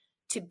meant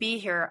to be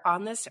here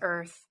on this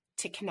earth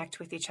to connect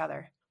with each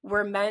other.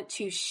 We're meant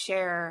to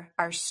share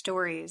our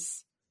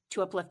stories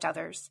to uplift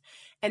others.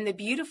 And the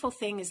beautiful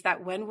thing is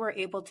that when we're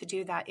able to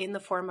do that in the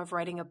form of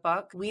writing a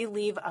book, we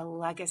leave a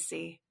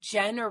legacy.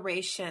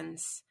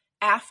 Generations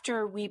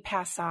after we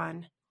pass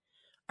on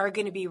are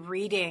going to be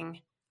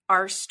reading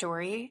our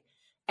story,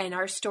 and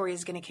our story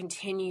is going to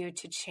continue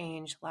to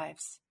change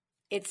lives.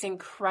 It's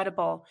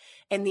incredible.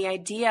 And the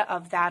idea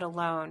of that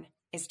alone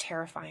is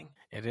terrifying.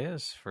 It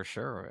is, for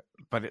sure.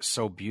 But it's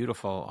so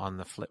beautiful on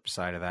the flip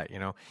side of that, you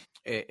know.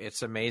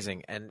 It's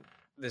amazing. And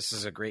this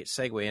is a great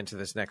segue into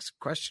this next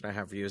question I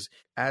have for you is,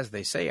 as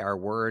they say, our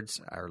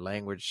words, our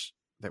language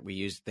that we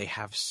use, they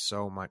have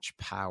so much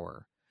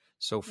power.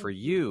 So for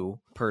you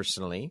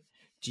personally,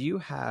 do you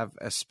have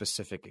a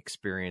specific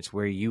experience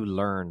where you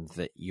learned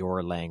that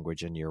your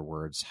language and your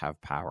words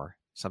have power?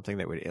 Something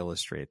that would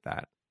illustrate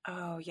that?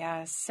 Oh,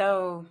 yeah.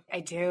 So I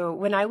do.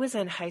 When I was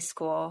in high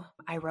school,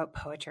 I wrote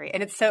poetry.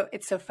 And it's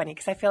so funny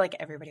because I feel like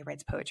everybody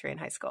writes poetry in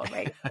high school,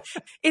 right?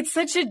 It's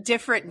such a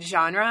different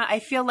genre. I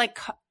feel like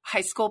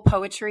high school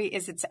poetry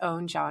is its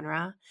own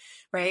genre,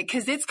 right?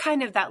 Because it's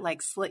kind of that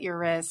like slit your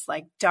wrist,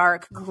 like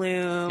dark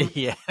gloom.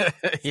 Yeah.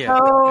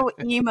 So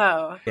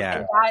emo.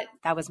 Yeah. And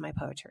that was my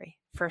poetry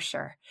for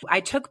sure.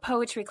 I took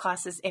poetry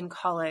classes in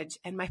college,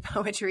 and my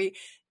poetry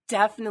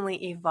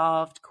definitely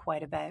evolved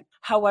quite a bit.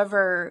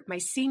 However, my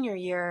senior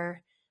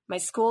year, my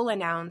school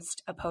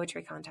announced a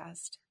poetry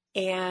contest,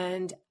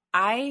 and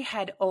I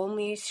had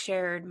only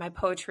shared my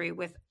poetry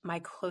with my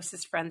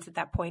closest friends at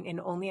that point, and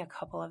only a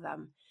couple of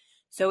them.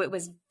 So it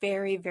was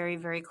very, very,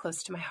 very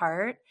close to my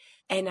heart.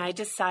 And I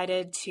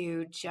decided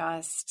to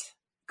just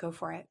go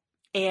for it.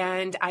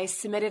 And I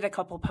submitted a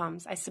couple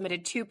poems. I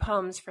submitted 2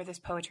 poems for this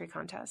poetry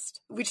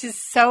contest, which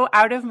is so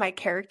out of my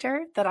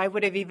character that I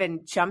would have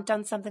even jumped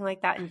on something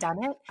like that and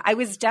done it. I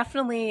was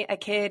definitely a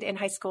kid in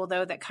high school,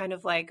 though, that kind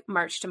of like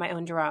marched to my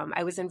own drum.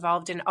 I was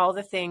involved in all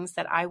the things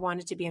that I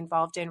wanted to be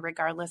involved in,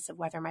 regardless of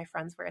whether my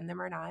friends were in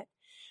them or not.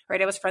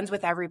 Right? I was friends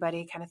with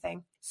everybody kind of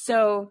thing.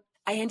 So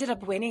I ended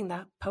up winning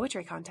the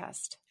poetry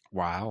contest.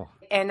 Wow.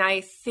 And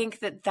I think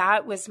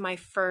that was my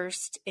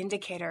first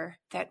indicator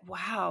that,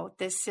 wow,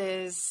 this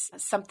is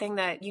something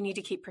that you need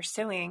to keep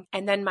pursuing.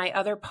 And then my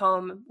other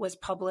poem was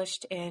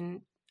published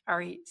in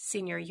our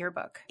senior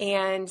yearbook.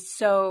 And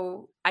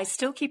so I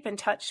still keep in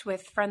touch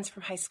with friends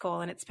from high school,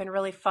 and it's been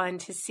really fun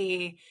to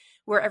see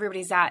where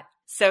everybody's at.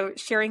 So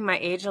sharing my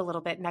age a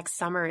little bit, next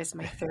summer is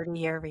my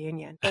 30-year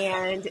reunion.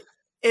 And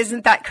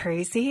isn't that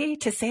crazy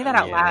to say that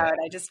out loud?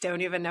 I just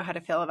don't even know how to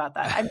feel about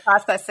that. I'm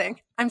processing.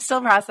 I'm still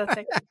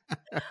processing.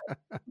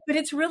 But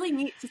it's really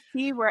neat to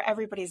see where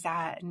everybody's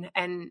at.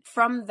 And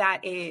from that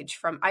age,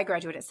 I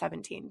graduated at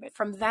 17, but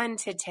from then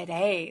to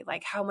today,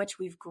 like how much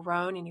we've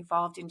grown and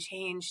evolved and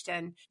changed.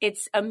 And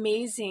it's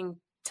amazing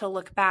to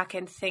look back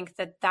and think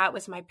that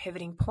was my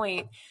pivoting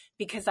point,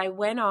 because I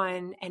went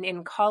on, and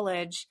in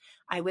college,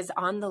 I was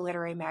on the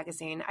literary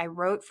magazine. I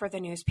wrote for the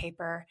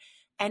newspaper,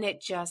 and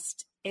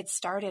it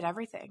started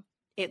everything.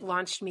 It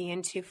launched me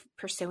into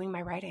pursuing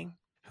my writing.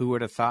 Who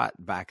would have thought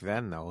back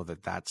then, though,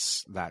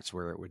 that's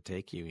where it would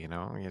take you, you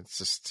know?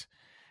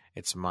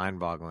 It's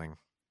mind-boggling.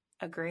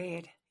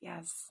 Agreed.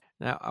 Yes.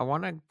 Now, I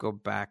want to go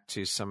back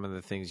to some of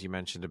the things you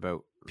mentioned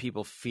about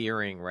people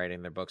fearing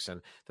writing their books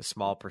and the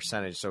small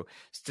percentage. So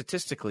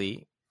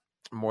statistically,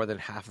 more than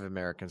half of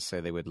Americans say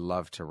they would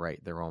love to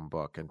write their own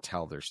book and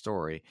tell their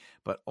story,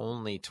 but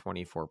only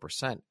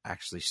 24%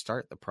 actually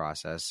start the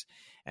process,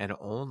 and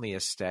only a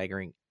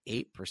staggering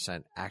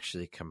 8%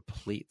 actually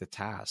complete the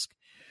task.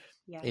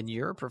 Yes. In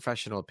your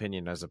professional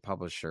opinion as a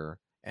publisher,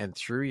 and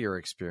through your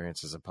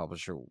experience as a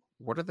publisher,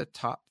 what are the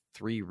top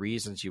 3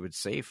 reasons you would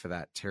say for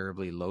that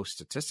terribly low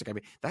statistic? I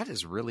mean, that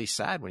is really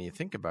sad when you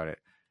think about it.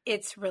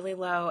 It's really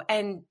low.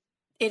 And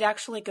it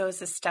actually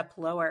goes a step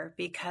lower,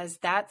 because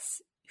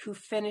that's who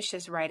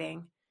finishes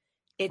writing.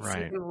 It's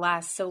even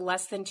less. So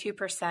less than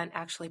 2%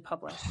 actually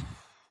publish.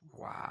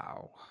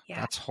 Wow.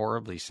 Yeah. That's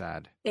horribly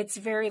sad. It's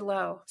very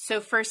low.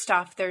 So first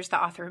off, there's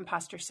the author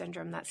imposter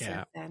syndrome that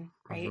sets in,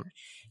 right? Mm-hmm.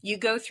 You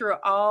go through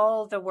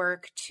all the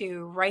work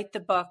to write the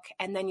book,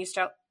 and then you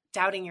start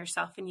doubting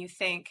yourself and you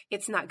think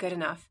it's not good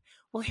enough.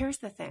 Well, here's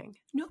the thing.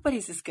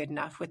 Nobody's is good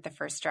enough with the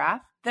first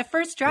draft. The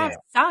first draft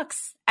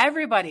sucks.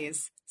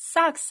 Everybody's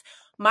sucks.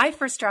 My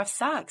first draft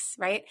sucks,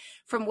 right?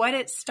 From when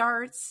it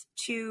starts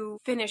to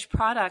finished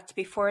product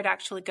before it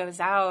actually goes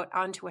out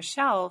onto a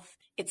shelf,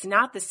 it's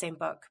not the same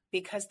book,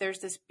 because there's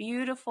this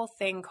beautiful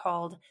thing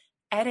called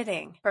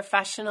editing,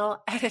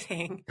 professional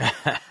editing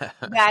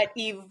that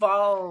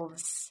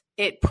evolves.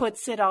 It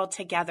puts it all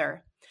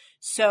together.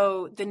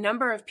 So the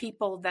number of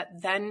people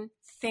that then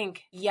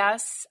think,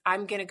 yes,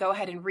 I'm going to go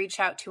ahead and reach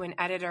out to an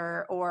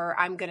editor, or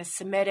I'm going to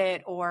submit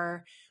it,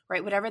 or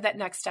whatever that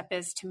next step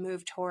is to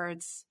move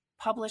towards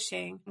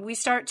publishing, we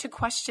start to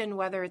question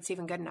whether it's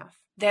even good enough.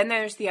 Then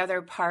there's the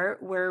other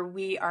part where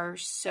we are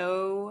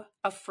so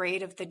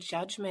afraid of the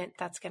judgment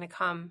that's going to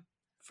come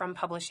from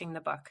publishing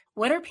the book.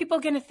 What are people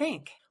going to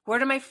think?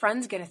 What are my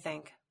friends going to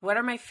think? What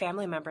are my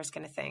family members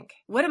going to think?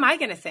 What am I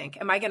going to think?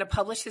 Am I going to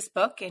publish this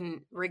book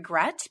and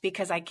regret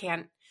because I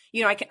can't,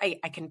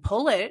 I can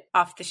pull it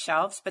off the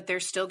shelves, but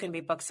there's still going to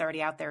be books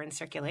already out there in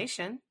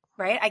circulation,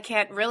 right? I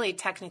can't really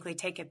technically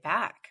take it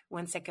back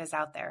once it goes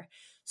out there.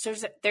 So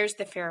there's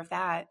the fear of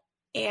that.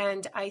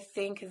 And I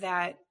think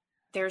that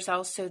there's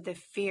also the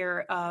fear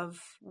of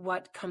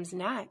what comes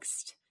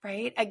next,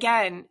 right?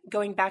 Again,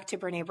 going back to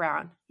Brené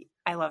Brown,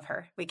 I love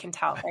her. We can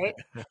tell, right?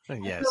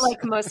 Yes. I feel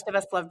like most of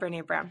us love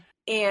Brené Brown.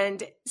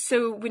 And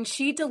so when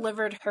she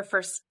delivered her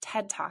first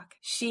TED Talk,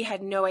 she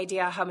had no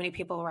idea how many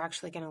people were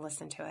actually going to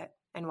listen to it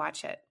and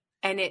watch it.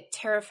 And it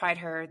terrified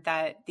her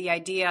that the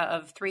idea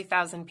of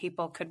 3,000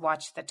 people could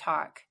watch the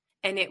talk.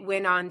 And it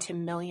went on to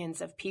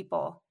millions of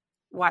people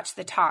watch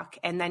the talk.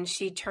 And then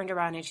she turned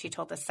around and she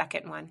told the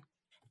second one.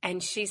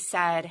 And she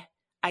said,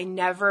 I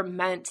never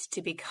meant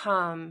to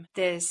become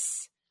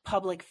this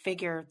public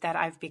figure that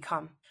I've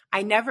become.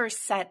 I never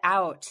set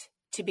out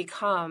to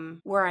become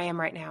where I am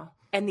right now.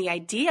 And the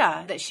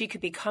idea that she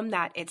could become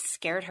that, it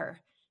scared her.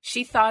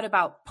 She thought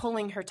about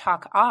pulling her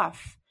talk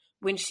off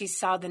when she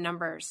saw the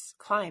numbers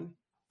climb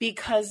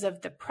because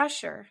of the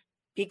pressure,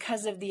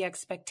 because of the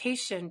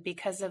expectation,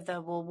 because of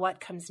the, well, what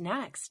comes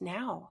next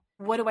now?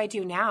 What do I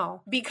do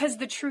now? Because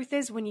the truth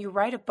is, when you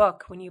write a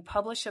book, when you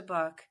publish a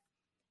book,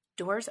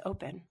 doors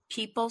open.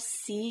 People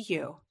see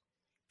you.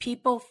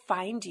 People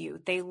find you.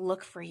 They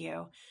look for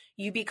you.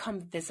 You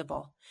become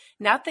visible.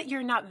 Not that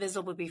you're not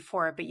visible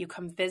before, but you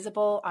become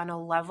visible on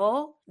a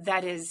level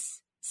that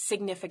is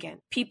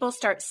significant. People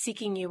start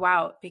seeking you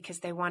out because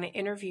they want to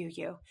interview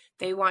you.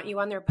 They want you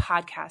on their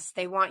podcasts.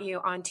 They want you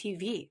on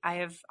TV. I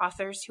have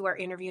authors who are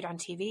interviewed on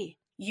TV.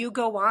 You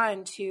go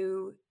on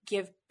to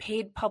give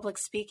paid public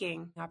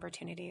speaking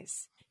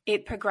opportunities.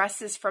 It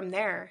progresses from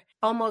there.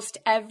 Almost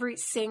every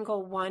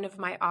single one of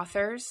my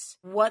authors,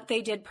 what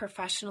they did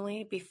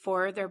professionally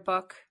before their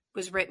book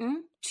was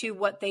written to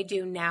what they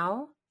do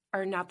now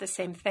are not the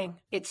same thing.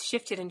 It's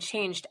shifted and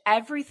changed.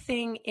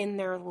 Everything in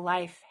their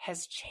life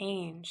has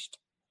changed.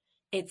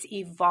 It's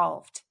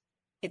evolved.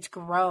 It's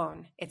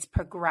grown. It's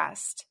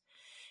progressed.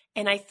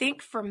 And I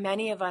think for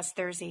many of us,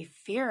 there's a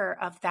fear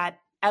of that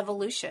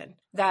evolution,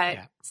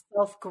 that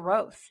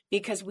self-growth,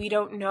 because we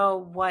don't know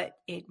what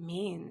it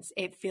means.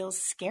 It feels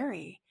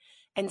scary.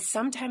 And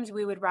sometimes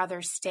we would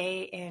rather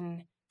stay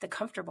in the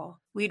comfortable.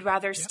 We'd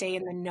rather stay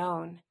in the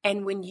known.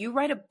 And when you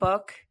write a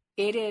book,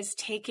 it is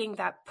taking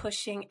that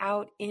pushing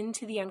out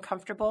into the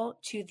uncomfortable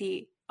to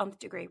the nth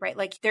degree, right?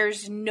 Like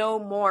there's no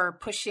more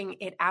pushing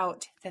it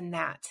out than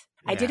that.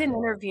 I did an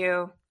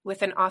interview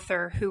with an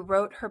author who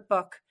wrote her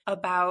book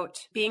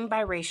about being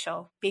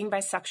biracial, being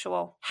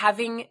bisexual,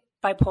 having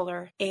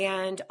bipolar,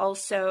 and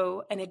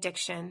also an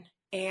addiction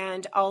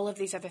and all of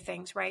these other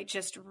things, right?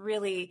 Just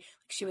really,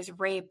 she was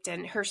raped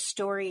and her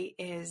story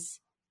is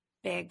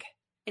big.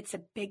 It's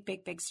a big,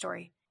 big, big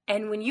story.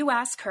 And when you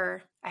ask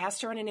her, I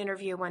asked her in an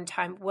interview one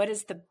time, what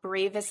is the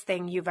bravest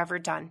thing you've ever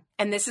done?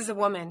 And this is a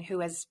woman who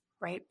has,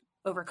 right,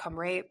 overcome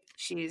rape.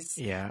 She's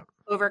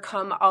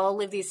overcome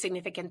all of these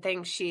significant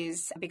things.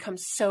 She's become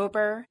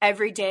sober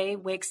every day,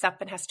 wakes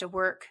up and has to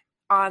work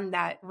on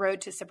that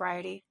road to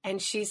sobriety.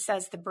 And she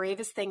says, the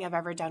bravest thing I've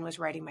ever done was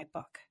writing my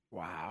book.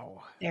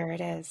 Wow. There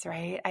it is,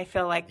 right? I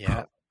feel like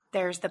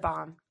there's the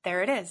bomb.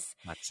 There it is.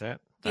 That's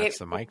it. That's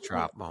the mic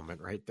drop moment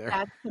right there.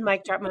 That's the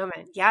mic drop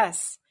moment.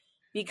 Yes.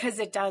 Because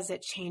it does.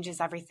 It changes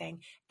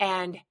everything.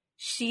 And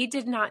she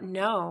did not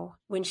know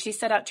when she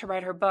set out to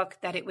write her book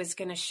that it was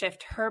going to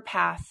shift her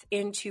path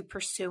into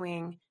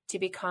pursuing to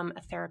become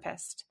a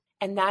therapist.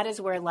 And that is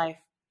where life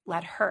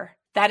led her.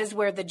 That is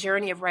where the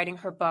journey of writing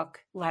her book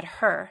led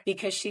her,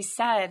 because she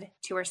said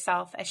to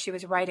herself as she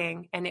was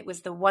writing, and it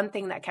was the one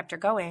thing that kept her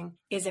going,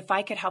 is if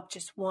I could help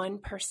just one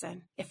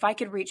person, if I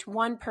could reach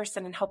one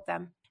person and help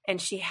them.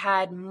 And she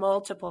had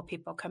multiple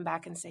people come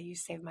back and say, you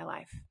saved my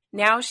life.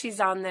 Now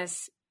she's on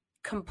this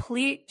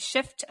complete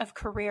shift of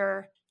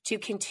career to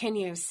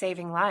continue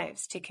saving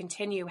lives, to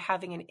continue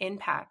having an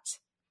impact.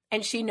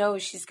 And she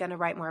knows she's going to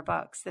write more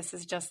books. This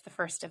is just the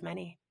first of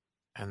many.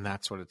 And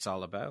that's what it's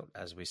all about,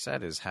 as we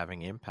said, is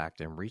having impact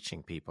and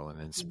reaching people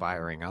and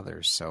inspiring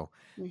others. So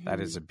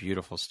that is a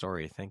beautiful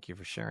story. Thank you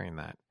for sharing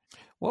that.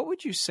 What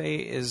would you say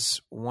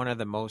is one of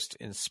the most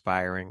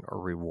inspiring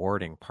or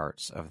rewarding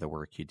parts of the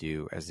work you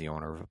do as the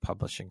owner of a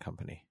publishing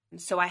company?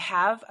 So I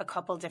have a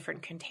couple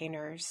different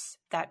containers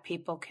that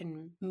people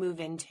can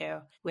move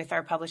into with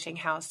our publishing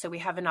house. So we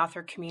have an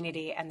author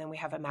community and then we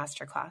have a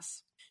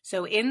masterclass.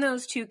 So in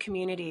those two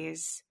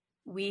communities,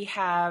 we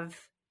have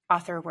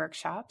author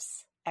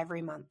workshops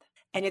every month.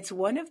 And it's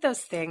one of those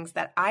things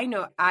that I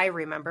know I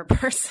remember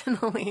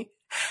personally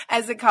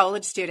as a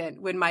college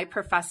student when my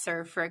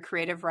professor for a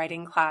creative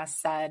writing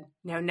class said,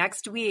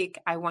 next week,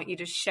 I want you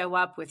to show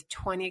up with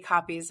 20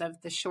 copies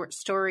of the short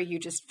story you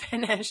just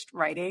finished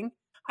writing.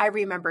 I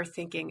remember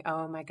thinking,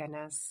 oh my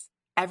goodness,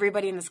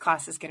 everybody in this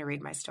class is going to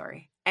read my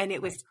story. And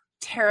it was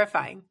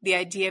terrifying. The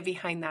idea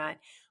behind that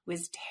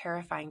was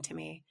terrifying to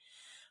me.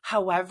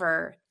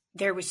 However,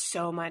 there was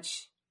so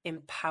much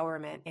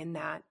empowerment in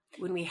that.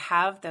 When we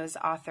have those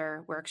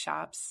author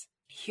workshops,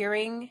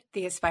 hearing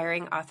the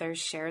aspiring authors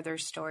share their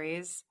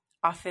stories,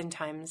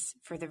 oftentimes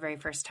for the very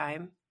first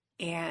time,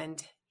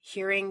 and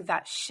hearing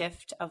that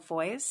shift of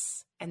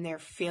voice, and they're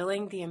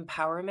feeling the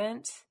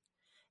empowerment,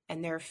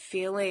 and they're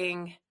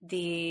feeling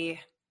the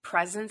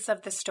presence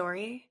of the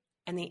story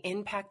and the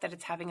impact that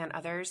it's having on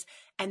others.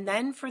 And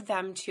then for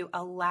them to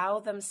allow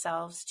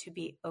themselves to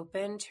be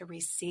open to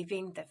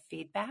receiving the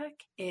feedback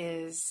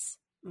is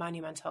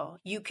monumental.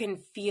 You can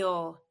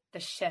feel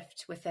the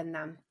shift within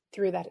them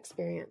through that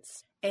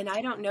experience. And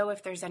I don't know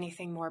if there's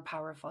anything more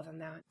powerful than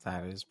that.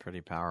 That is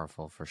pretty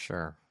powerful for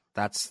sure.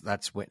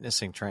 That's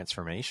witnessing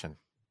transformation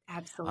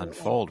Absolutely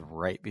unfold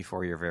right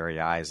before your very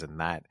eyes. And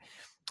that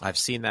I've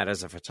seen that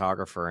as a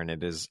photographer, and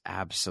it is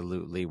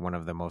absolutely one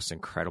of the most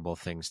incredible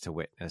things to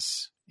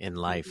witness in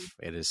life.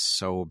 It is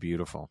so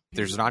beautiful.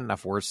 There's not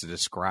enough words to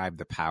describe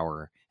the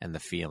power and the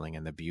feeling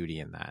and the beauty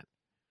in that.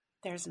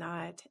 There's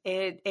not.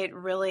 It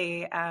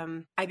really,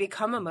 I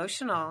become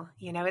emotional,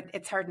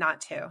 it's hard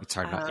not to. It's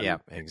hard not, yeah,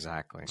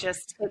 exactly.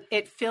 Just,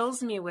 it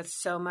fills me with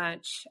so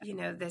much,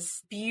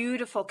 this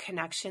beautiful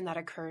connection that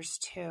occurs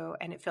too.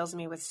 And it fills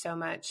me with so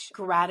much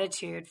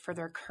gratitude for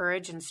their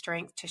courage and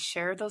strength to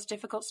share those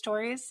difficult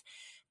stories.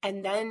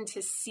 And then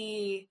to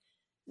see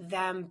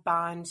them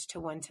bond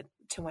to one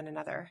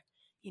another,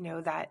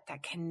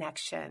 that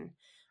connection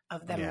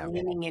of them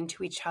leaning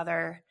into each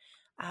other.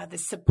 The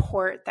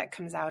support that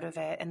comes out of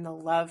it and the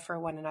love for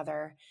one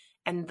another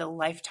and the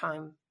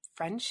lifetime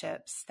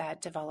friendships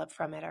that develop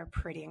from it are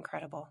pretty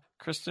incredible.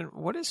 Kristen,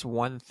 what is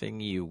one thing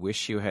you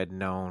wish you had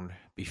known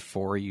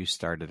before you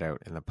started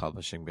out in the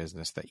publishing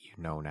business that you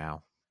know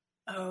now?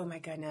 Oh my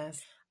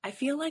goodness. I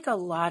feel like a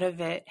lot of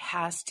it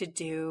has to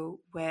do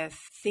with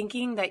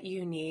thinking that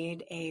you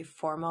need a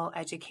formal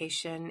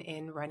education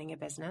in running a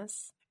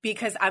business.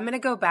 Because I'm going to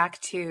go back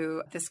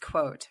to this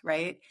quote,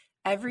 right?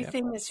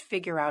 Everything is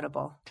figure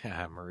outable.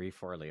 Yeah, Marie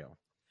Forleo.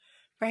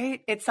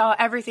 Right?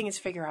 Everything is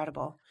figure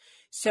outable.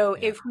 So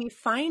if we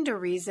find a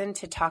reason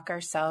to talk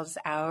ourselves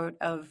out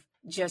of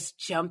just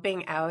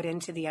jumping out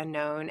into the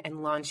unknown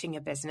and launching a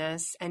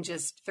business and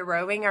just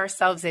throwing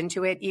ourselves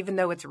into it, even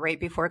though it's right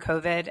before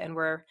COVID and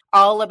we're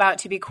all about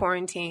to be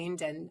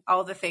quarantined and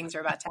all the things are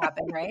about to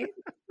happen, right?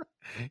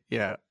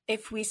 Yeah.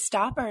 If we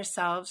stop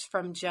ourselves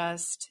from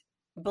just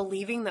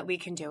believing that we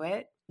can do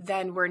it,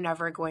 then we're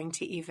never going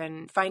to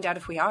even find out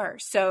if we are.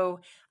 So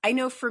I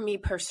know for me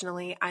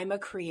personally, I'm a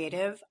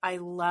creative. I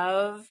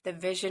love the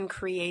vision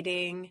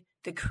creating,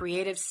 the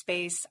creative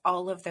space,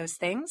 all of those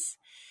things.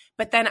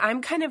 But then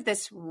I'm kind of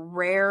this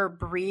rare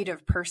breed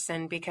of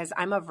person because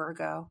I'm a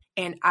Virgo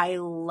and I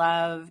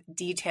love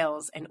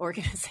details and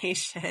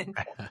organization.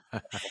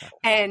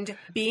 And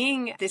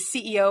being the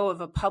CEO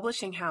of a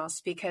publishing house,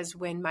 because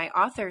when my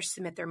authors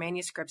submit their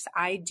manuscripts,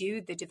 I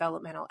do the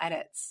developmental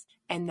edits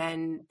and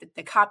then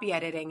the copy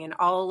editing and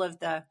all of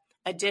the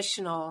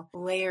additional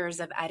layers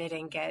of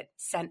editing get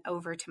sent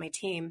over to my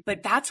team.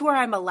 But that's where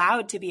I'm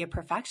allowed to be a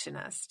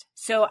perfectionist.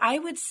 So I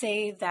would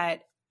say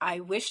that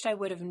I wished I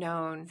would have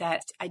known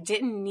that I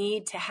didn't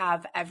need to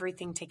have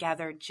everything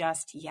together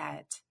just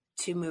yet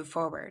to move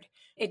forward.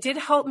 It did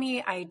help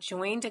me. I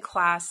joined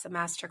a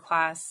master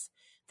class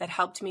that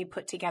helped me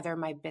put together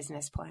my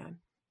business plan.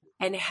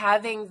 And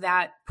having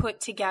that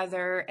put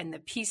together and the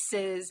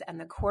pieces and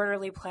the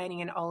quarterly planning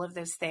and all of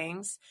those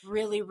things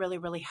really, really,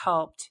 really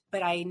helped.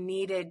 But I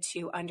needed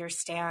to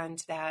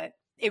understand that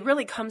it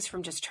really comes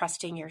from just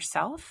trusting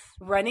yourself.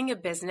 Running a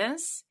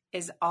business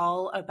is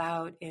all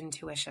about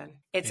intuition.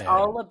 It's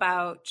all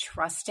about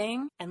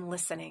trusting and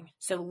listening.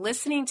 So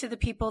listening to the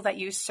people that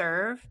you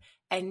serve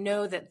and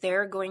know that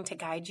they're going to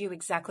guide you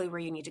exactly where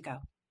you need to go.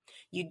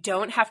 You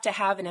don't have to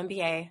have an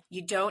MBA.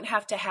 You don't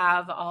have to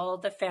have all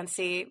the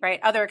fancy,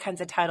 other kinds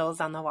of titles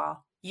on the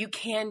wall. You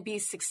can be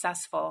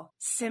successful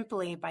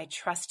simply by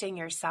trusting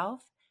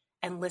yourself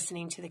and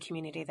listening to the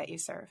community that you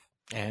serve.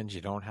 And you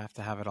don't have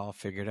to have it all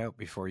figured out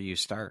before you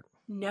start.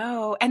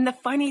 No. And the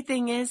funny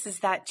thing is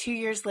that 2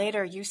 years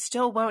later, you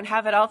still won't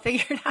have it all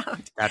figured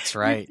out. That's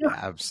right.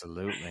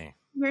 Absolutely.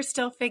 You're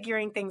still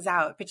figuring things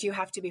out, but you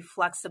have to be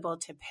flexible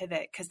to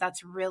pivot because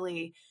that's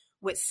really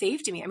what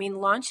saved me. I mean,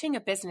 launching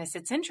a business,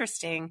 it's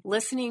interesting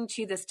listening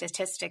to the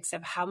statistics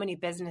of how many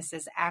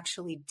businesses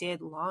actually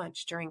did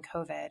launch during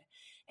COVID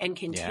and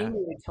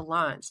continue to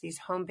launch these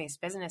home-based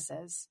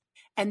businesses.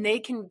 And they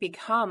can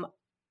become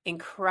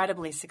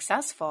incredibly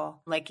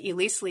successful. Like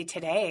Elisli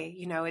today,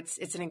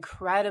 it's an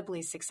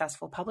incredibly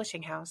successful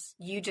publishing house.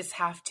 You just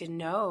have to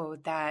know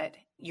that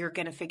you're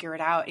going to figure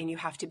it out and you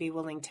have to be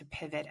willing to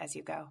pivot as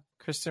you go.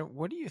 Kristen,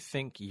 what do you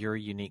think your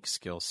unique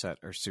skill set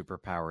or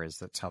superpower is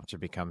that's helped you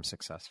become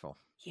successful?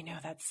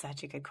 That's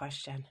such a good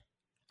question.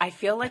 I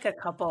feel like a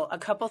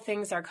couple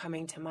things are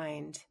coming to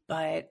mind,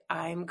 but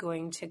I'm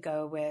going to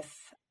go with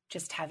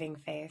just having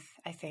faith,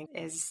 I think,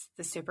 is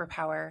the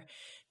superpower,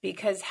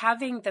 because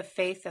having the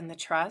faith and the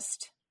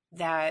trust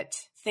that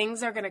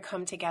things are going to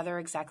come together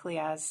exactly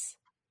as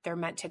they're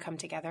meant to come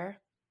together,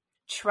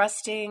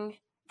 trusting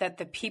that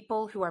the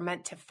people who are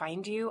meant to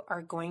find you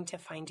are going to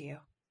find you.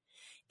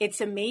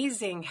 It's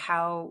amazing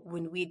how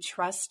when we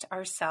trust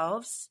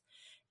ourselves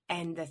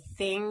and the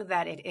thing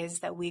that it is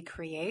that we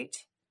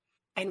create,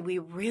 and we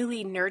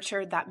really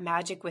nurture that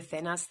magic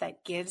within us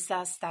that gives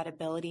us that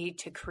ability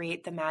to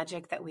create the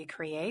magic that we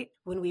create.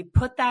 When we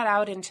put that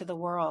out into the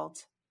world,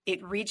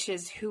 it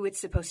reaches who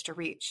it's supposed to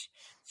reach.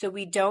 So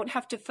we don't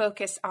have to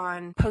focus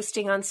on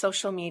posting on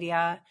social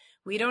media.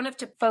 We don't have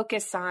to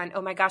focus on,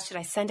 oh my gosh, did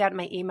I send out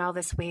my email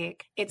this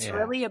week? It's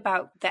really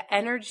about the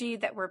energy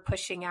that we're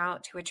pushing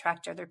out to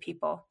attract other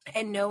people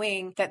and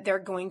knowing that they're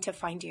going to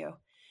find you.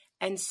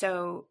 And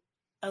so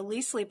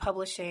Elisli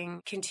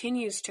Publishing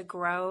continues to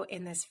grow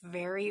in this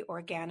very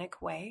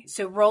organic way.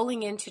 So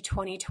rolling into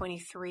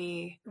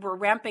 2023, we're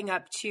ramping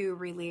up to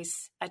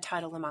release a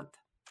title a month.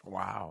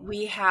 Wow.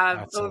 We have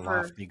That's a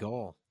lofty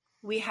goal.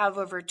 We have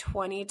over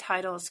 20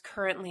 titles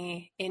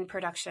currently in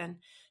production.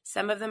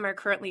 Some of them are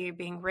currently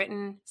being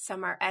written.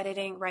 Some are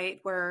editing, right?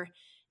 We're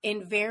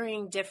in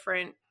varying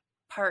different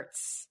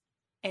parts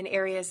and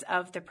areas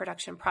of the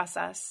production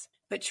process,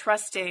 but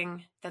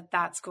trusting that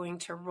that's going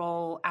to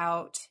roll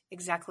out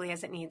exactly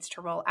as it needs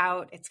to roll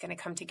out. It's going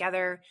to come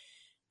together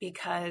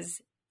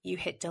because you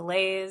hit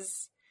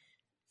delays.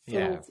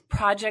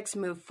 Projects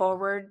move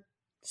forward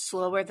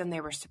slower than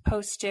they were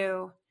supposed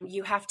to.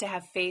 You have to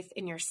have faith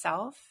in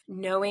yourself,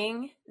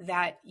 knowing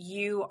that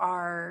you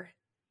are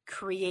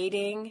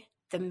creating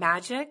the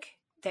magic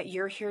that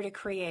you're here to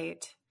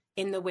create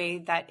in the way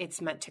that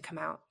it's meant to come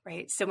out,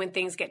 right? So when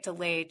things get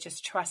delayed,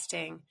 just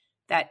trusting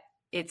that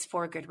it's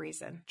for a good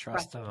reason.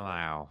 Trust and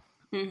allow.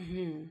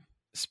 Mm-hmm.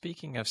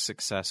 Speaking of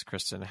success,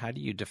 Kristen, how do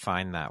you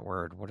define that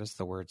word? What does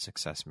the word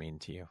success mean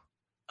to you?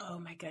 Oh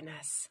my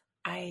goodness.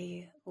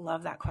 I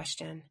love that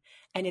question.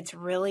 And it's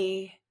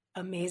really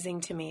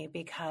amazing to me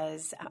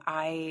because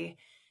I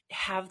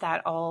have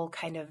that all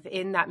kind of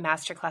in that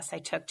masterclass I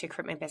took to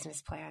create my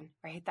business plan,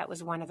 right? That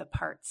was one of the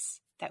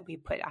parts that we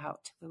put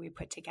out, that we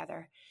put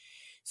together.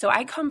 So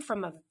I come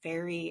from a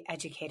very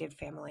educated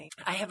family.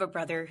 I have a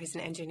brother who's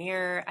an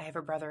engineer. I have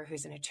a brother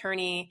who's an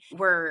attorney.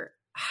 We're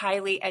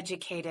highly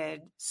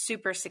educated,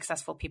 super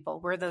successful people.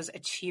 We're those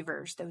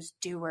achievers, those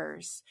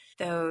doers,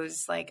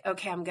 those like,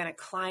 okay, I'm going to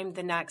climb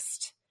the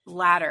next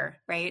ladder,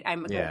 right?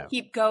 I'm going to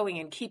keep going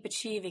and keep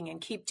achieving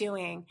and keep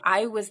doing.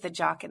 I was the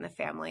jock in the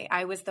family.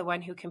 I was the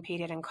one who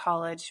competed in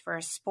college for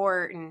a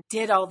sport and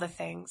did all the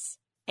things.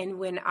 And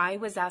when I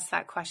was asked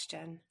that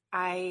question,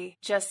 I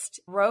just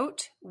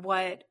wrote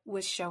what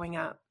was showing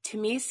up. To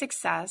me,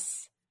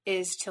 success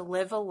is to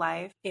live a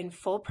life in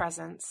full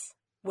presence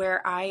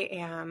where I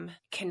am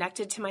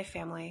connected to my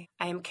family.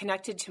 I am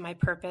connected to my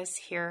purpose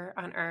here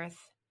on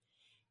earth.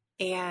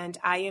 And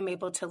I am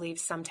able to leave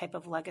some type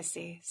of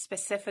legacy,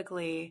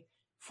 specifically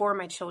for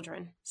my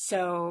children.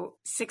 So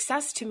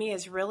success to me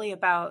is really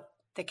about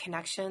the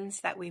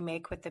connections that we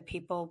make with the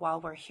people while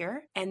we're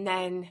here, and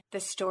then the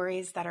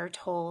stories that are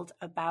told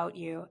about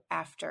you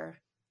after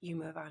you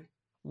move on.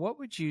 What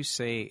would you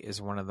say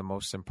is one of the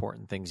most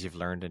important things you've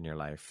learned in your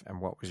life?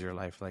 And what was your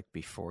life like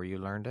before you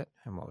learned it?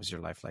 And what was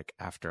your life like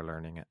after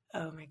learning it?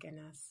 Oh my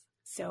goodness.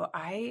 So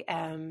I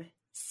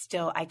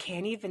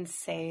can't even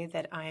say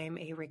that I'm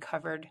a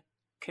recovered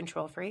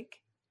control freak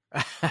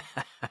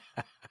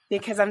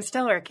because I'm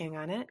still working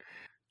on it.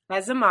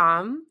 As a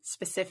mom,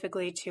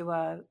 specifically to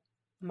a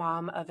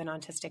mom of an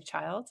autistic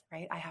child,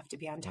 right? I have to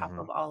be on top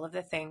of all of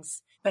the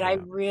things. But I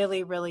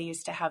really, really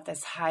used to have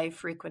this high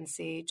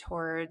frequency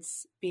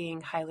towards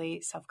being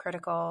highly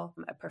self-critical,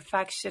 a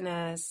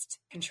perfectionist,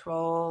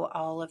 control,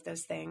 all of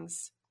those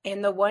things.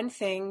 And the one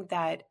thing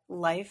that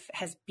life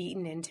has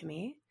beaten into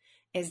me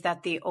is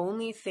that the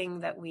only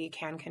thing that we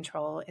can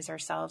control is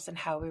ourselves and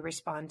how we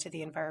respond to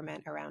the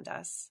environment around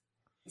us.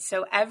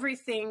 So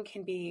everything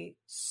can be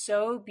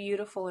so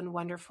beautiful and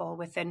wonderful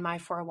within my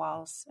four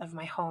walls of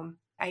my home.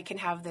 I can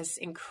have this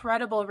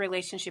incredible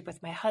relationship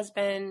with my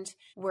husband.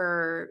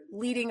 We're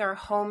leading our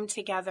home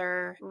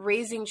together,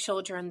 raising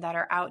children that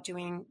are out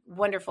doing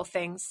wonderful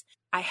things.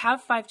 I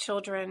have 5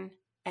 children,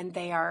 and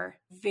they are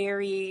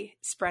very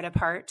spread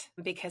apart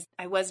because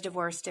I was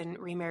divorced and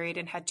remarried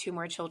and had 2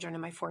 more children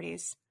in my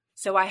 40s.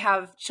 So I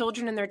have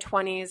children in their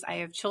 20s, I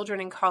have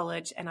children in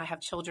college, and I have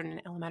children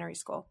in elementary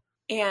school.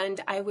 And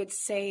I would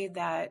say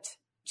that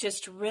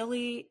just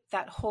really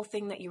that whole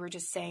thing that you were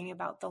just saying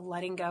about the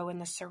letting go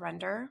and the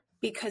surrender,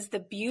 because the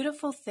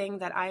beautiful thing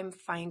that I'm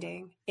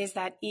finding is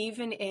that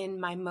even in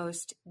my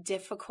most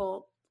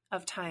difficult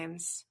of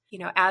times,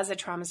 as a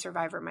trauma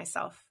survivor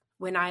myself,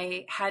 when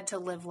I had to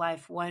live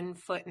life one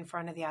foot in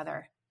front of the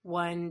other,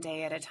 one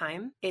day at a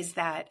time, is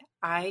that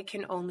I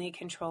can only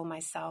control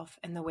myself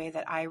and the way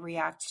that I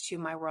react to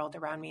my world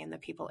around me and the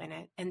people in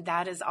it. And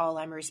that is all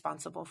I'm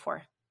responsible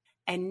for.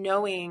 And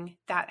knowing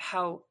that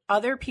how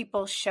other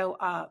people show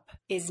up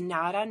is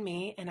not on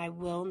me, and I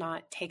will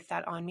not take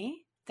that on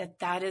me,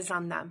 that is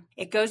on them.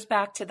 It goes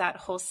back to that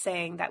whole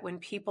saying that when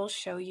people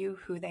show you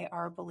who they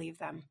are, believe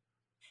them.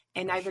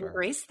 And I've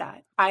embraced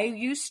that. I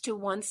used to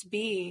once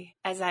be,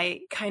 as I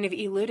kind of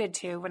alluded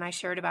to when I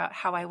shared about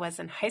how I was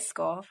in high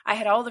school, I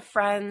had all the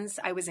friends.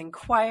 I was in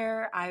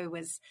choir, I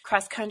was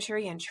cross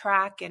country and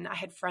track, and I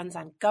had friends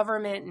on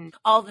government and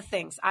all the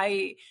things.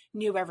 I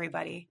knew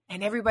everybody,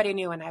 and everybody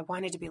knew, and I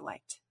wanted to be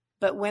liked.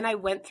 But when I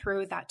went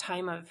through that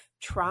time of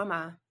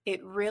trauma,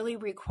 it really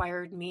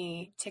required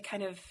me to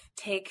kind of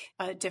take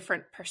a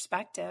different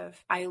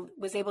perspective. I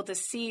was able to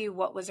see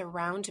what was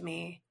around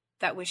me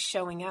that was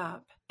showing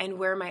up and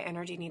where my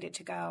energy needed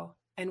to go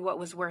and what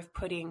was worth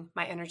putting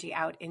my energy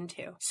out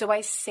into. So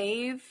I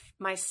save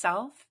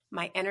myself,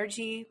 my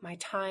energy, my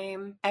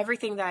time,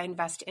 everything that I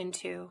invest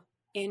into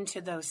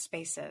those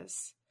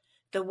spaces.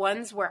 The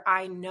ones where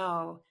I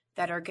know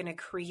that are going to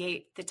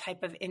create the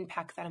type of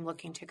impact that I'm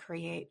looking to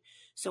create.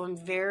 So I'm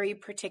very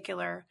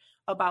particular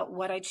about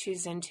what I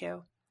choose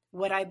into,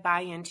 what I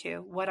buy into,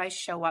 what I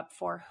show up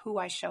for, who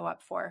I show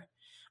up for.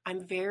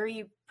 I'm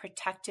very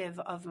protective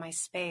of my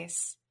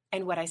space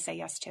and what I say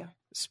yes to.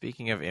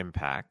 Speaking of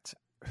impact,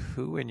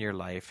 who in your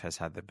life has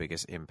had the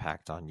biggest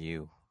impact on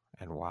you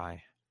and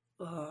why?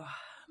 Oh,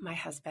 my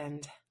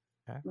husband.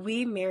 Okay.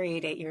 We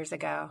married 8 years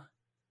ago.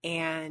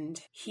 And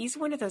he's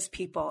one of those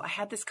people. I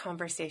had this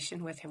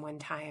conversation with him one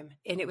time,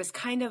 and it was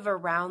kind of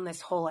around this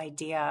whole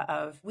idea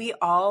of we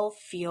all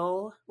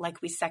feel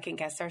like we second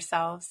guess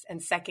ourselves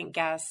and second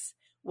guess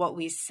what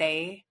we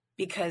say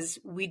because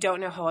we don't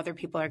know how other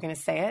people are going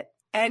to say it.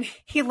 And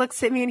he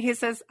looks at me and he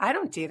says, I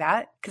don't do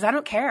that because I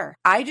don't care.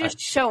 I just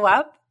show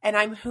up and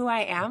I'm who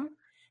I am.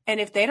 And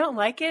if they don't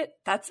like it,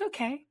 that's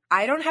okay.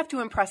 I don't have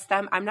to impress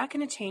them. I'm not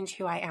going to change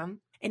who I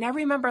am. And I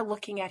remember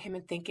looking at him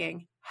and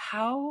thinking,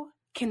 how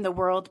can the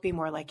world be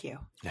more like you?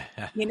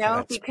 You know,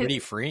 that's pretty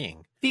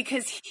freeing.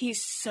 Because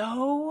he's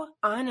so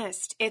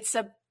honest. It's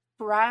a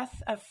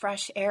breath of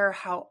fresh air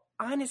how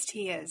honest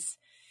he is.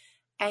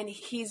 And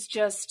he's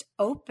just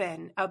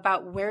open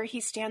about where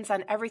he stands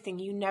on everything.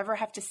 You never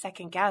have to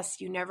second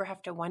guess. You never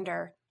have to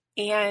wonder.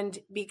 And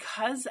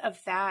because of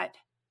that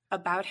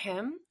about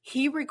him,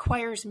 he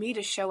requires me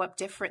to show up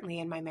differently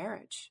in my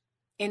marriage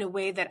in a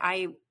way that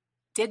I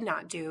did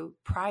not do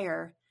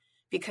prior,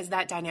 because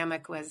that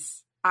dynamic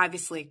was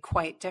obviously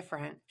quite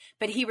different.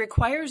 But he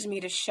requires me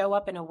to show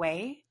up in a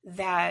way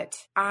that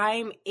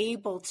I'm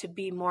able to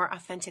be more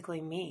authentically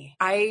me.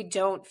 I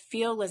don't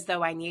feel as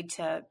though I need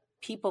to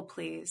people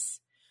please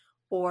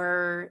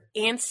or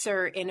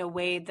answer in a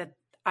way that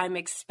I'm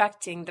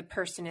expecting the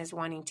person is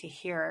wanting to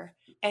hear.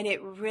 And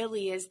it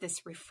really is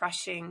this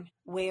refreshing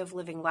way of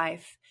living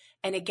life.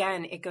 And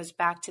again, it goes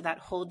back to that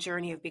whole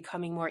journey of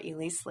becoming more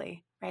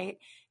Elise-ly, right?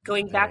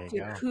 Going back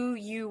to who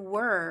you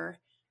were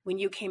when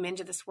you came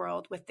into this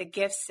world with the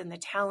gifts and the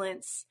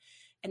talents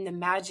and the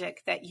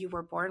magic that you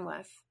were born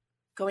with,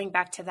 going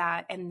back to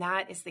that. And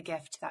that is the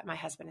gift that my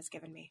husband has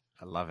given me.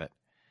 I love it.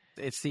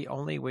 It's the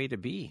only way to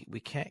be. We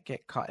can't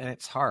get caught, and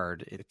it's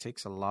hard. It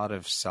takes a lot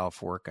of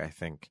self-work, I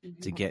think,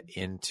 to get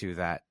into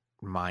that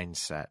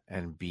mindset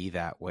and be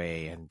that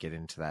way and get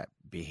into that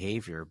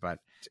behavior. But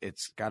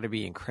it's got to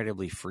be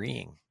incredibly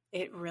freeing.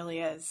 It really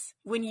is.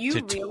 When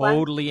you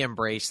totally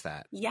embrace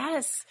that.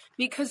 Yes,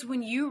 because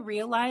when you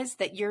realize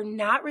that you're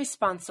not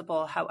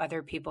responsible how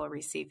other people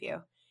receive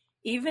you,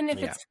 even if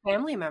it's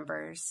family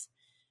members,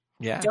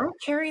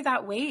 don't carry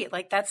that weight.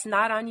 Like, that's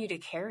not on you to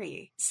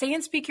carry. Say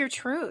and speak your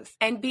truth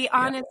and be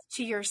honest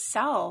to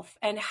yourself,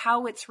 and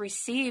how it's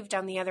received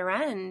on the other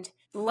end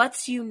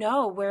lets you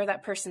know where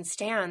that person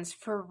stands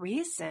for a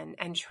reason,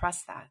 and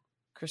trust that.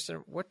 Kristen,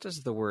 what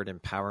does the word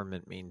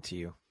empowerment mean to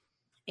you?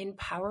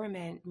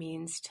 Empowerment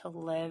means to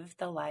live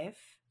the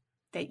life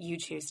that you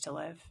choose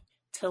to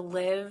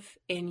live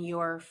in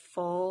your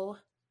full,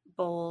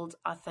 bold,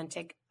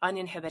 authentic,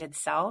 uninhibited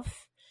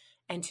self,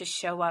 and to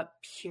show up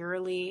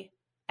purely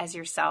as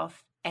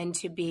yourself, and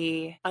to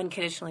be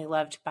unconditionally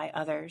loved by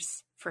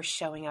others for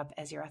showing up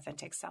as your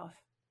authentic self.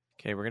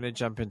 Okay, we're going to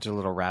jump into a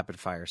little rapid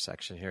fire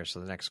section here.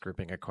 So the next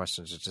grouping of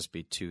questions will just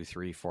be 2,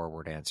 3, 4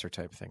 word answer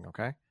type thing,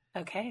 okay?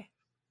 Okay.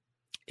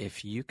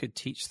 If you could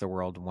teach the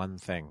world one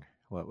thing,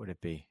 what would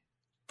it be?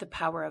 The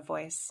power of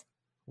voice.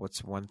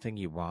 What's one thing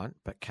you want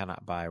but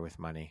cannot buy with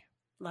money?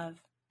 Love.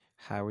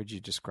 How would you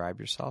describe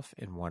yourself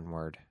in one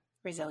word?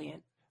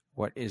 Resilient.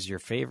 What is your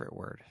favorite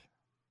word?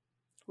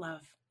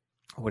 Love.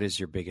 What is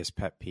your biggest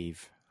pet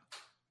peeve?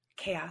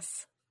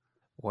 Chaos.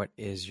 What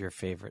is your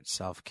favorite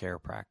self-care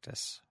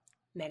practice?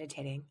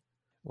 Meditating.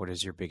 What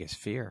is your biggest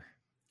fear?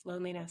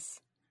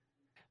 Loneliness.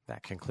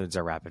 That concludes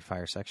our rapid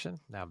fire section.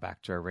 Now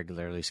back to our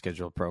regularly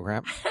scheduled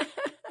program.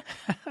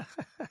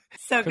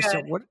 So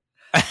Kristen, good.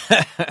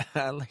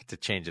 I'd like to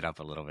change it up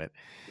a little bit.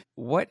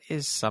 What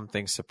is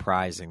something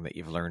surprising that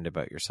you've learned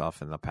about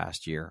yourself in the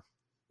past year?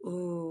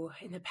 Ooh,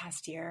 in the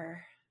past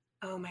year.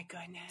 Oh my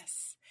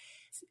goodness.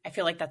 I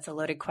feel like that's a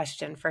loaded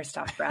question, first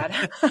off,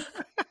 Brad.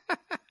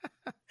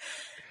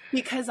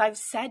 Because I've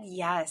said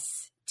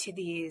yes to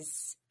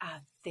these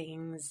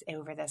things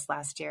over this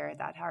last year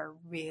that are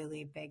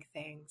really big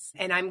things.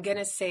 And I'm going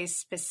to say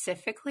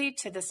specifically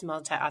to this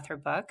multi-author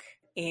book.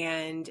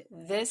 And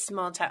this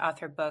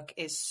multi-author book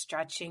is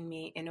stretching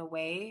me in a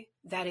way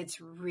that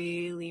it's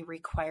really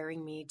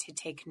requiring me to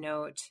take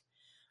note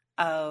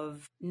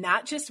of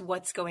not just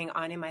what's going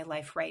on in my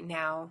life right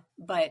now,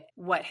 but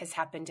what has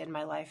happened in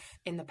my life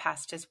in the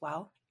past as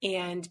well.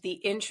 And the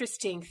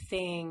interesting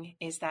thing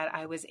is that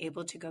I was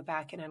able to go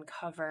back and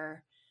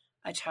uncover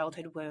a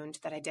childhood wound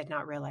that I did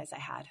not realize I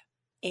had.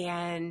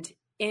 And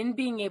in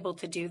being able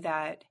to do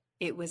that,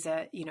 it was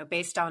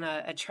based on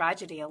a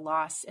tragedy, a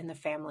loss in the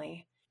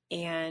family.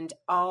 and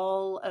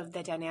all of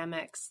the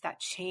dynamics that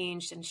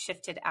changed and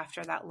shifted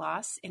after that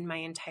loss in my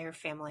entire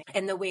family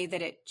and the way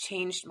that it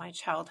changed my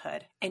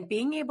childhood. And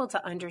being able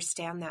to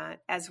understand that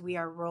as we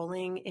are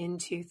rolling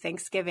into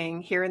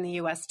Thanksgiving here in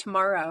the US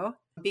tomorrow,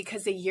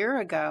 because a year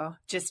ago,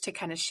 just to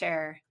kind of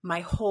share,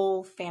 my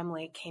whole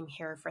family came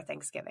here for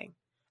Thanksgiving.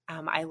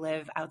 I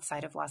live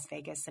outside of Las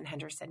Vegas in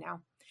Henderson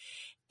now.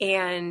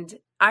 And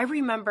I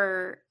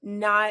remember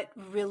not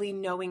really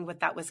knowing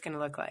what that was going to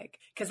look like,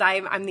 because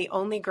I'm the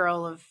only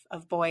girl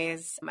of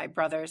boys. My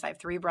brothers, I have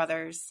 3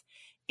 brothers,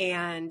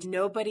 and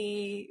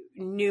nobody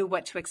knew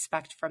what to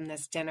expect from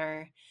this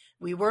dinner.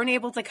 We weren't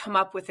able to come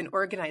up with an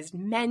organized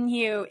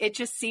menu. It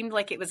just seemed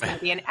like it was going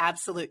to be an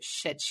absolute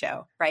shit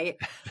show, right?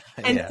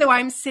 And so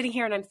I'm sitting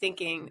here and I'm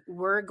thinking,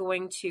 we're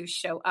going to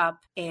show up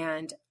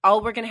and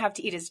all we're going to have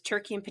to eat is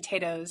turkey and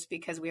potatoes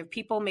because we have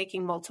people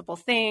making multiple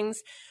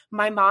things.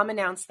 My mom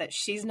announced that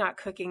she's not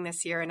cooking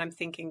this year. And I'm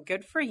thinking,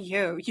 good for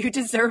you. You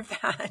deserve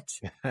that.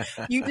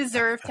 You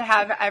deserve to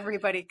have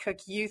everybody cook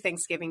you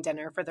Thanksgiving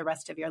dinner for the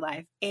rest of your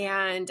life.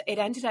 And it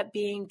ended up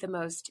being the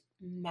most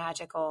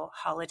magical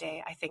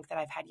holiday I think that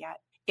I've had yet.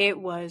 It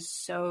was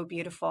so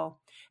beautiful.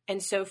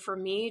 And so for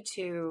me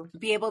to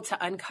be able to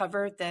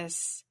uncover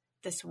this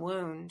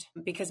wound,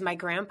 because my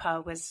grandpa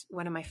was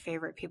one of my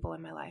favorite people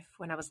in my life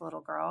when I was a little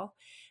girl.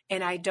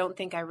 And I don't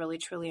think I really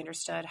truly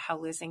understood how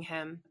losing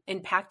him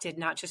impacted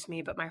not just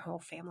me, but my whole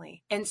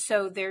family. And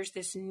so there's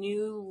this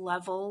new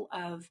level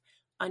of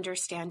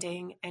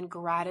understanding and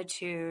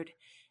gratitude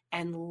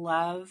and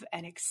love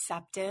and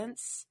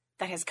acceptance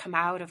that has come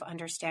out of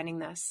understanding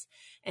this.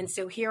 And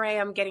so here I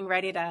am getting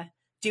ready to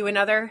do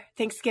another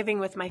Thanksgiving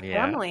with my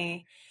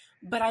family,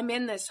 but I'm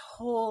in this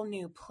whole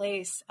new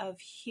place of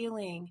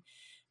healing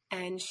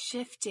and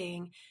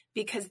shifting,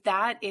 because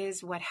that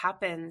is what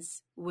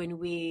happens when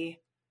we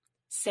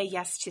say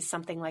yes to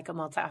something like a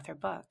multi-author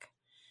book,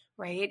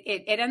 right?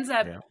 It ends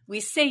up, we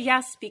say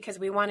yes because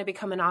we want to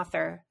become an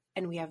author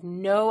and we have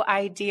no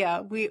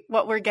idea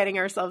what we're getting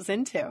ourselves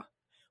into.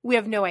 We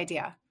have no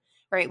idea.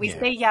 Right? We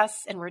say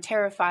yes and we're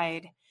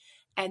terrified.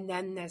 And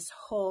then this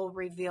whole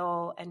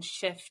reveal and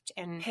shift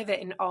and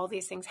pivot and all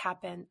these things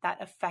happen that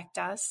affect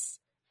us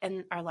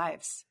and our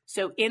lives.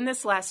 So in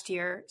this last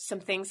year, some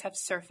things have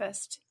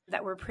surfaced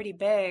that were pretty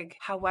big.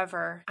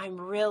 However, I'm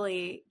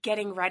really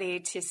getting ready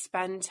to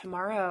spend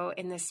tomorrow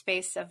in this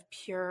space of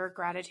pure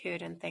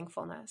gratitude and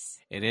thankfulness.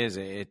 It is.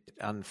 It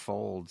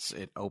unfolds.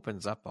 It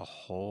opens up a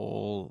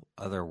whole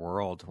other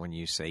world when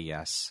you say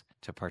yes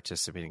to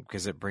participating,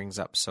 because it brings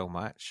up so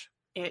much.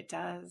 It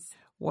does.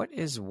 What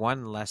is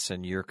one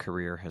lesson your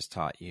career has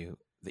taught you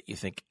that you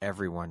think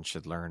everyone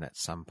should learn at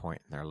some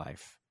point in their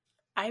life?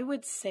 I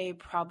would say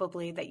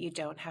probably that you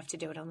don't have to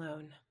do it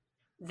alone,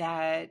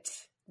 that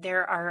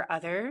there are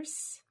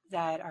others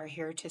that are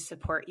here to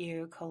support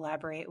you,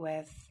 collaborate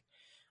with,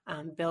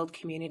 build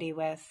community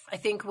with. I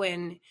think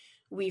when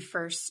we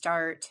first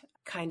start,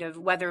 kind of,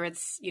 whether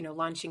it's,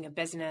 launching a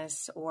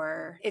business,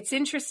 or it's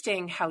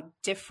interesting how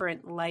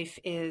different life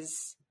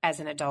is as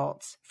an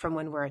adult from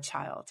when we're a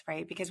child,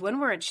 right? Because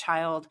when we're a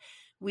child,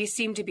 we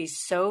seem to be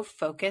so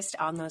focused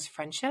on those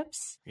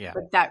friendships,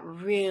 but that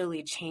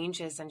really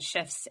changes and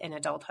shifts in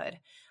adulthood.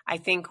 I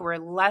think we're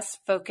less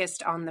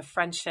focused on the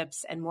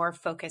friendships and more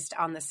focused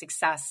on the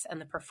success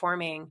and the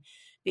performing,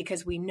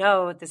 because we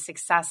know the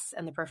success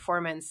and the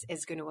performance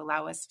is going to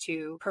allow us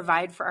to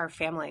provide for our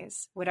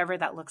families, whatever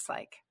that looks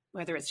like.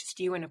 Whether it's just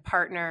you and a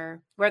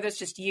partner, whether it's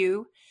just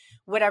you,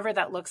 whatever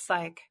that looks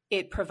like,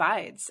 it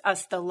provides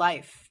us the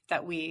life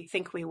that we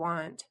think we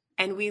want.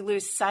 And we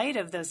lose sight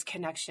of those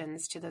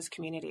connections to those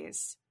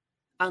communities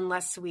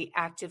unless we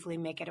actively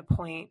make it a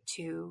point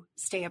to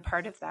stay a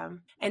part of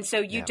them. And so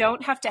you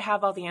don't have to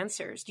have all the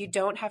answers. You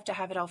don't have to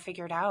have it all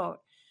figured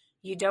out.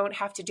 You don't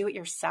have to do it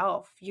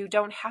yourself. You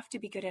don't have to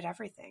be good at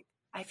everything.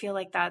 I feel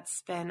like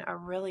that's been a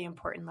really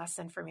important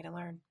lesson for me to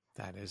learn.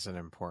 That is an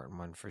important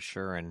one for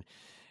sure. And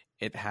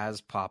it has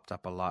popped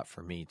up a lot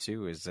for me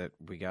too, is that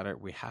we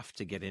have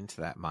to get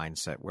into that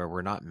mindset where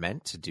we're not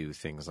meant to do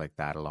things like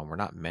that alone. We're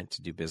not meant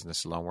to do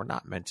business alone. We're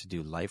not meant to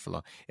do life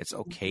alone. It's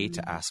okay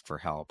to ask for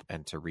help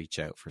and to reach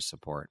out for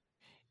support.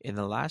 In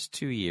the last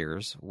 2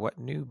 years, what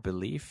new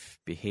belief,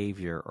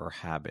 behavior, or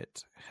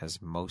habit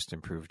has most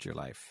improved your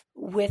life?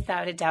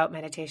 Without a doubt,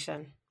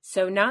 meditation.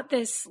 So not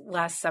this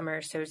last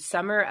summer, so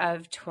summer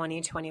of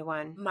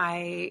 2021,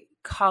 my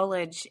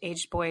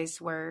college-aged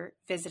boys were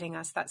visiting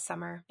us that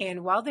summer.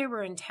 And while they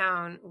were in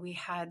town, we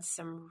had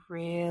some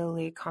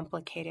really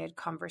complicated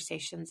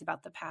conversations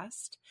about the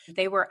past.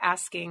 They were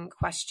asking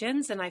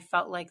questions, and I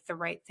felt like the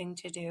right thing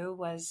to do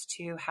was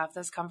to have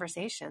those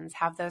conversations,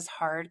 have those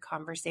hard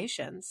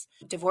conversations.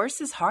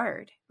 Divorce is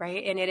hard,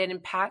 right? And it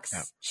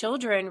impacts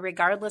children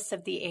regardless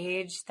of the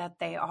age that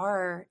they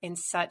are in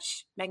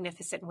such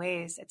magnificent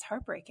ways. It's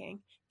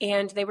heartbreaking.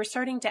 And they were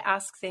starting to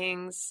ask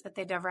things that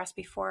they'd never asked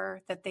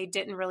before, that they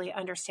didn't really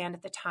understand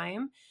at the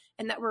time,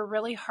 and that were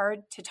really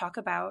hard to talk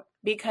about.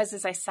 because,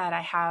 as I said,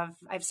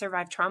 I've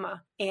survived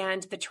trauma,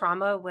 and the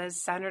trauma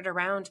was centered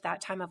around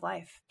that time of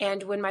life.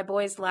 And when my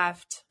boys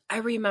left, I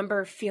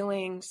remember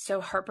feeling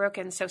so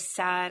heartbroken, so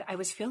sad. I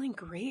was feeling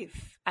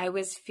grief. I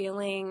was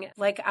feeling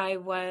like I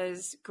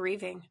was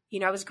grieving.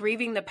 I was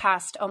grieving the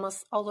past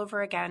almost all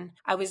over again.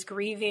 I was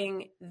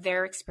grieving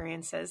their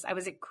experiences. I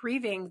was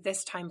grieving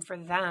this time for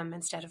them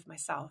instead of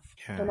myself.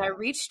 Yeah. And I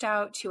reached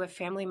out to a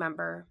family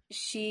member.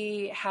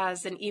 She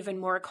has an even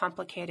more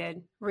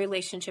complicated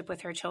relationship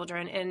with her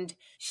children, and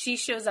she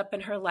shows up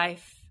in her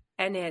life,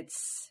 and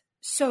it's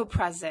so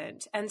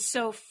present and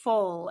so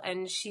full,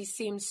 and she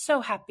seems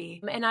so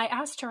happy. And I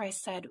asked her, I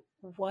said,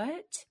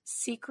 what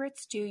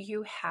secrets do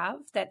you have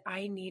that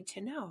I need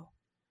to know?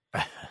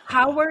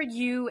 How are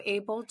you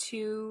able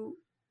to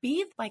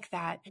be like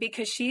that?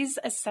 Because she's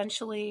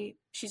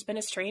been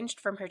estranged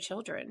from her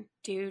children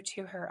due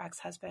to her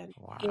ex-husband.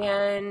 Wow.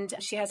 And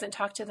she hasn't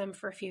talked to them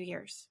for a few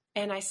years.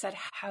 And I said,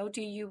 how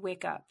do you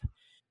wake up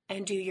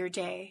and do your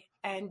day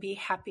and be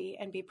happy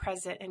and be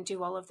present and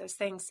do all of those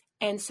things?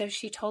 And so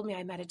she told me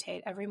I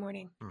meditate every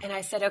morning. And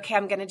I said, okay,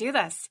 I'm going to do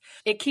this.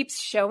 It keeps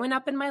showing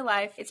up in my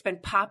life. It's been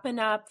popping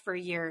up for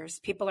years.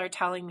 People are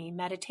telling me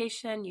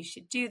meditation, you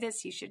should do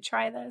this, you should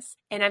try this.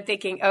 And I'm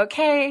thinking,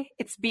 okay,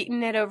 it's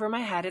beating it over my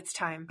head. It's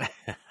time.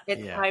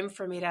 It's time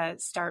for me to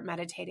start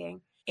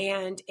meditating.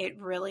 And it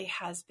really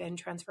has been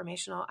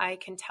transformational. I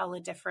can tell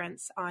a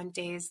difference on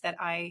days that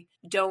I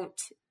don't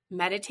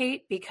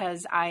meditate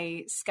because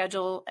I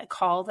schedule a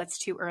call that's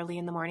too early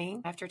in the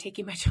morning. After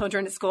taking my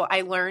children to school,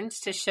 I learned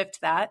to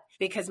shift that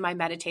because my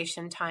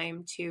meditation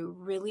time to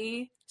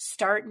really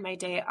start my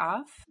day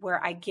off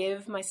where I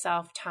give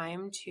myself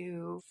time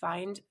to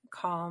find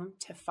calm,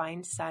 to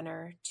find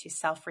center, to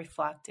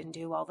self-reflect and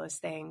do all those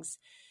things.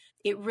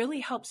 It really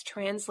helps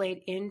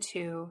translate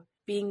into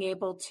being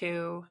able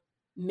to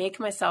make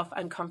myself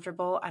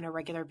uncomfortable on a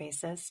regular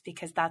basis,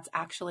 because that's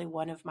actually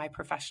one of my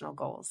professional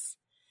goals,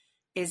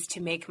 is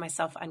to make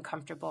myself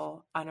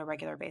uncomfortable on a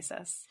regular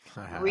basis.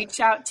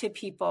 Reach out to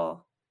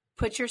people,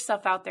 put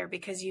yourself out there,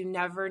 because you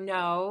never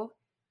know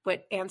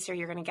what answer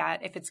you're going to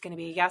get. If it's going to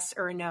be a yes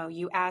or a no,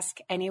 you ask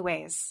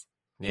anyways.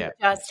 Yeah, you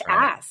just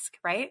ask,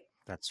 right?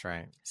 That's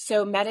right.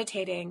 So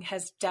meditating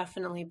has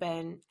definitely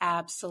been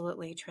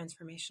absolutely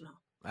transformational.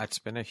 That's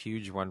been a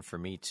huge one for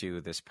me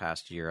too. This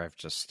past year, I've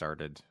just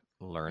started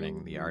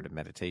learning the art of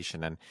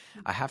meditation. And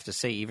I have to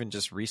say, even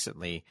just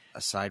recently,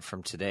 aside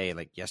from today,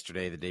 like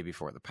yesterday, the day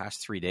before, the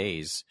past 3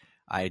 days,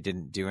 I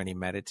didn't do any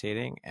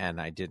meditating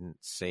and I didn't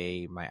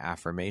say my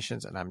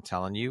affirmations. And I'm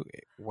telling you,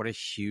 what a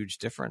huge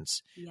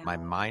difference. Yeah. My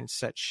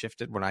mindset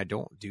shifted when I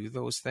don't do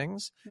those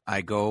things.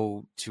 I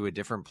go to a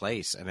different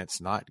place and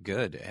it's not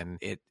good. And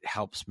it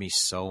helps me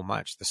so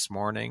much. This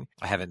morning,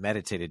 I haven't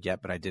meditated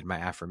yet, but I did my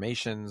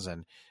affirmations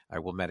and I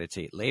will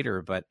meditate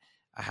later. But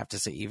I have to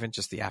say, even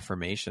just the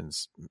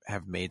affirmations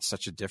have made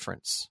such a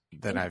difference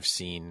that I've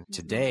seen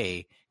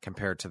today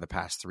compared to the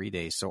past 3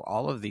 days. So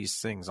all of these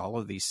things, all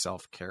of these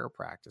self-care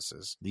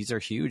practices, these are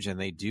huge and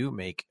they do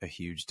make a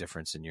huge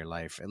difference in your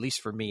life. At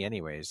least for me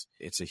anyways,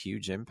 it's a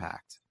huge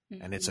impact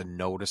and it's a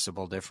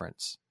noticeable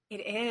difference.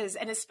 It is.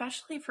 And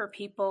especially for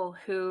people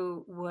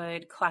who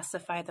would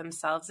classify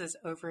themselves as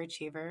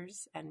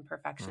overachievers and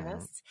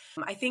perfectionists.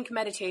 I think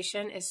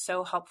meditation is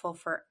so helpful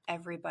for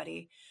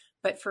everybody.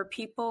 But for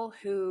people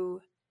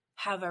who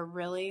have a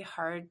really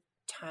hard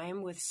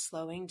time with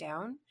slowing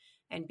down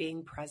and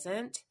being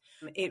present,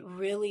 it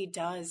really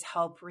does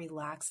help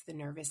relax the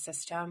nervous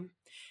system.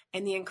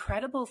 And the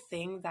incredible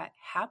thing that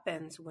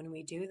happens when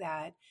we do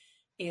that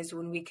is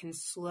when we can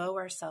slow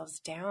ourselves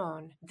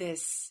down,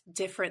 this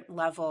different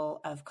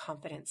level of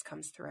confidence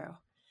comes through.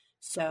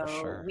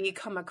 So we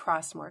come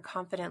across more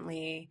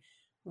confidently.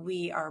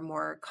 We are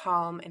more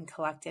calm and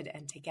collected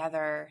and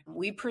together.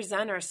 We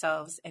present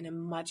ourselves in a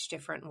much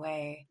different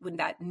way when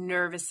that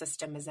nervous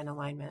system is in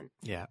alignment.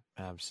 Yeah,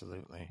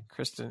 absolutely.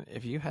 Kristen,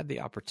 if you had the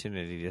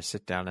opportunity to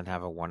sit down and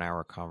have a 1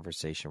 hour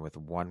conversation with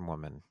one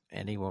woman,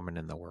 any woman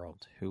in the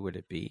world, who would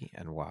it be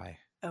and why?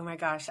 Oh my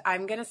gosh,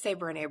 I'm going to say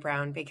Brené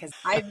Brown because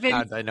I've been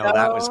I know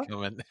that was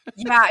coming.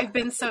 Yeah, I've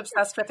been so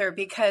obsessed with her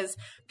because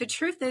the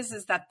truth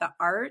is that the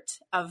art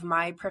of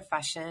my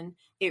profession,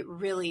 it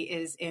really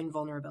is in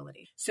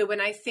vulnerability. So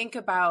when I think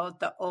about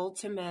the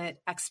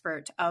ultimate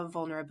expert of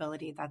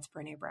vulnerability, that's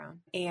Brené Brown.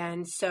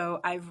 And so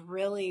I've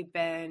really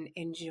been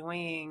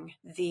enjoying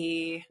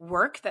the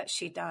work that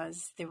she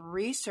does, the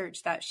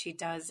research that she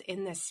does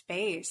in this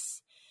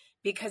space,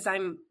 because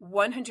I'm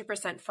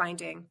 100%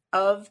 finding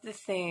of the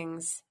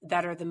things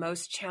that are the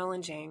most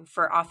challenging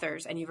for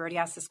authors, and you've already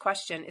asked this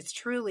question, it's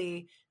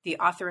truly the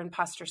author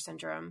imposter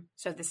syndrome.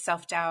 So the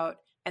self-doubt,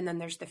 and then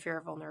there's the fear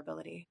of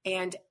vulnerability.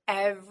 And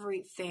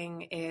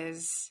everything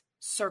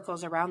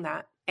circles around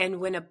that. And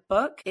when a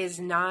book is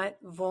not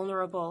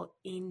vulnerable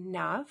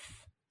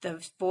enough,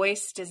 the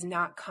voice does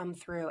not come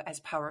through as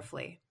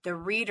powerfully. The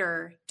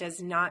reader does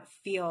not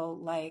feel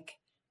like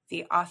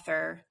the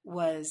author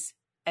was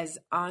as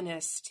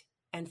honest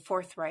and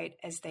forthright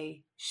as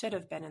they should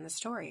have been in the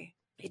story.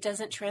 it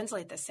doesn't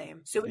translate the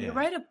same. So when you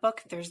write a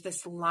book, there's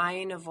this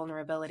line of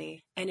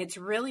vulnerability, and it's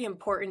really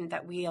important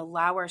that we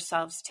allow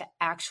ourselves to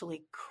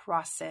actually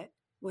cross it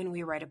when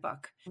we write a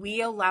book.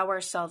 We allow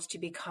ourselves to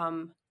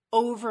become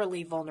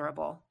overly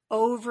vulnerable,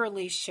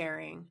 overly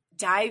sharing,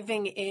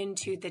 diving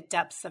into the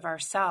depths of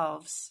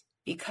ourselves,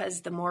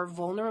 because the more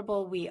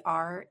vulnerable we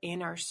are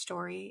in our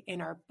story,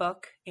 in our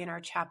book, in our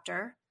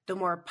chapter, the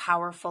more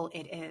powerful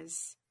it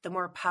is, the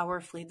more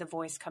powerfully the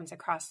voice comes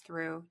across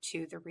through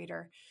to the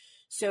reader.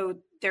 So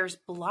there's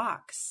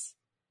blocks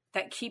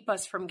that keep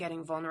us from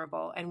getting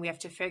vulnerable, and we have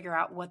to figure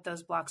out what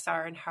those blocks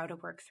are and how to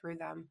work through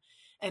them.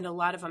 And a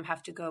lot of them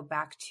have to go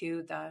back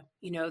to the,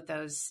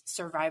 those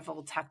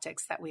survival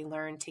tactics that we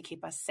learned to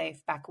keep us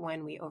safe back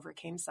when we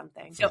overcame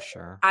something. So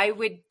sure. I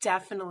would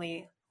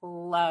definitely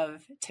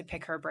love to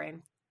pick her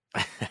brain.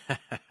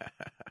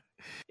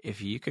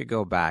 If you could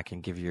go back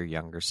and give your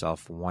younger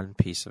self one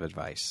piece of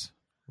advice,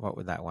 what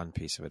would that one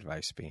piece of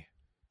advice be?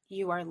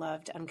 You are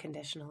loved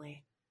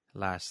unconditionally.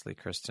 Lastly,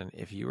 Kristen,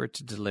 if you were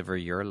to deliver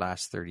your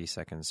last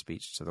 30-second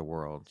speech to the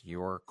world,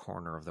 your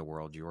corner of the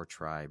world, your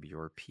tribe,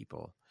 your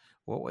people,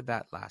 what would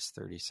that last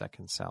 30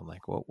 seconds sound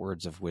like? What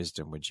words of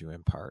wisdom would you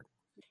impart?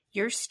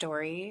 Your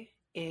story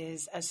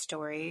is a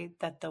story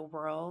that the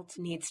world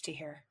needs to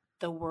hear.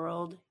 The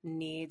world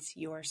needs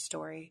your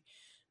story.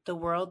 The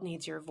world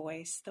needs your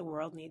voice. The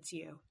world needs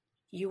you.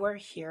 You are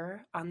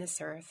here on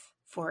this earth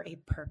for a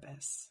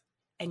purpose,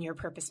 and your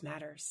purpose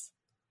matters.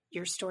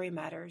 Your story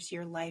matters.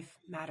 Your life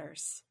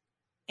matters.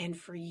 And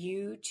for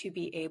you to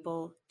be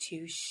able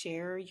to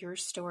share your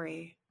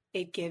story,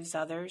 it gives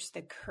others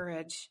the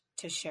courage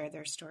to share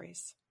their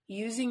stories.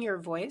 Using your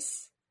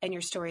voice and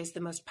your story is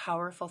the most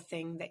powerful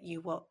thing that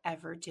you will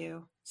ever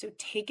do. So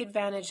take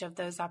advantage of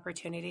those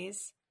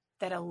opportunities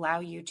that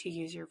allow you to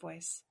use your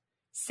voice.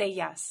 Say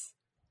yes,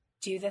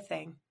 do the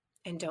thing,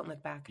 and don't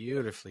look back.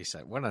 Beautifully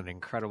said. What an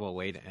incredible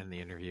way to end the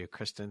interview.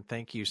 Kristen,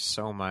 thank you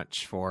so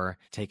much for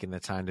taking the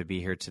time to be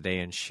here today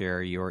and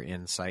share your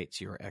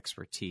insights, your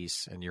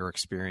expertise, and your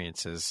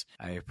experiences.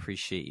 I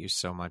appreciate you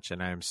so much,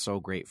 and I am so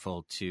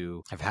grateful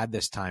to have had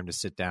this time to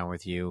sit down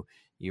with you.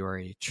 You are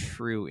a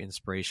true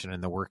inspiration,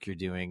 and the work you're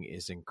doing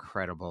is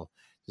incredible.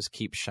 Just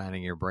keep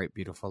shining your bright,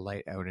 beautiful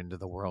light out into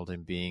the world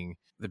and being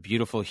the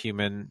beautiful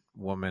human,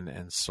 woman,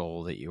 and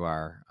soul that you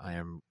are. I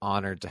am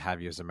honored to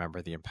have you as a member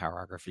of the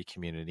Empowerography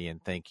community, and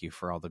thank you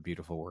for all the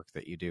beautiful work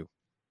that you do.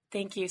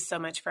 Thank you so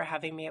much for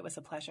having me. It was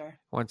a pleasure.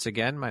 Once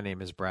again, my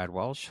name is Brad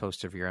Walsh,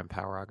 host of your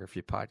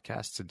Empowerography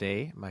podcast.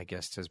 Today, my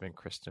guest has been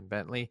Kristen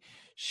Bentley.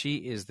 She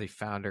is the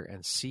founder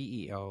and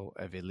CEO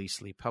of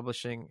Elise Lee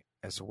Publishing,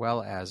 as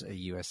well as a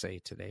USA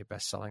Today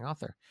bestselling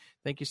author.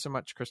 Thank you so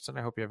much, Kristen.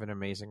 I hope you have an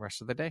amazing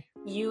rest of the day.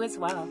 You as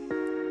well.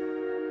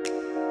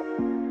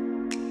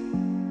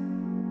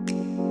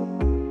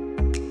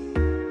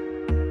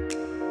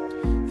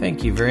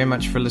 Thank you very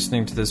much for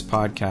listening to this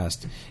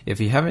podcast.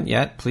 If you haven't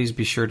yet, please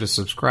be sure to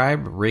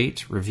subscribe,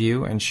 rate,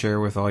 review, and share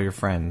with all your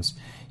friends.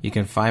 You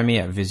can find me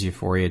at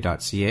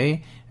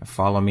visuphoria.ca and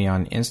follow me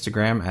on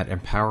Instagram at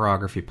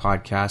Empowerography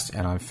Podcast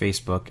and on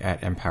Facebook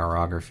at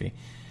Empowerography.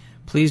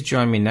 Please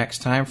join me next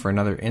time for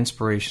another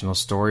inspirational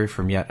story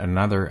from yet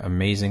another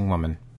amazing woman.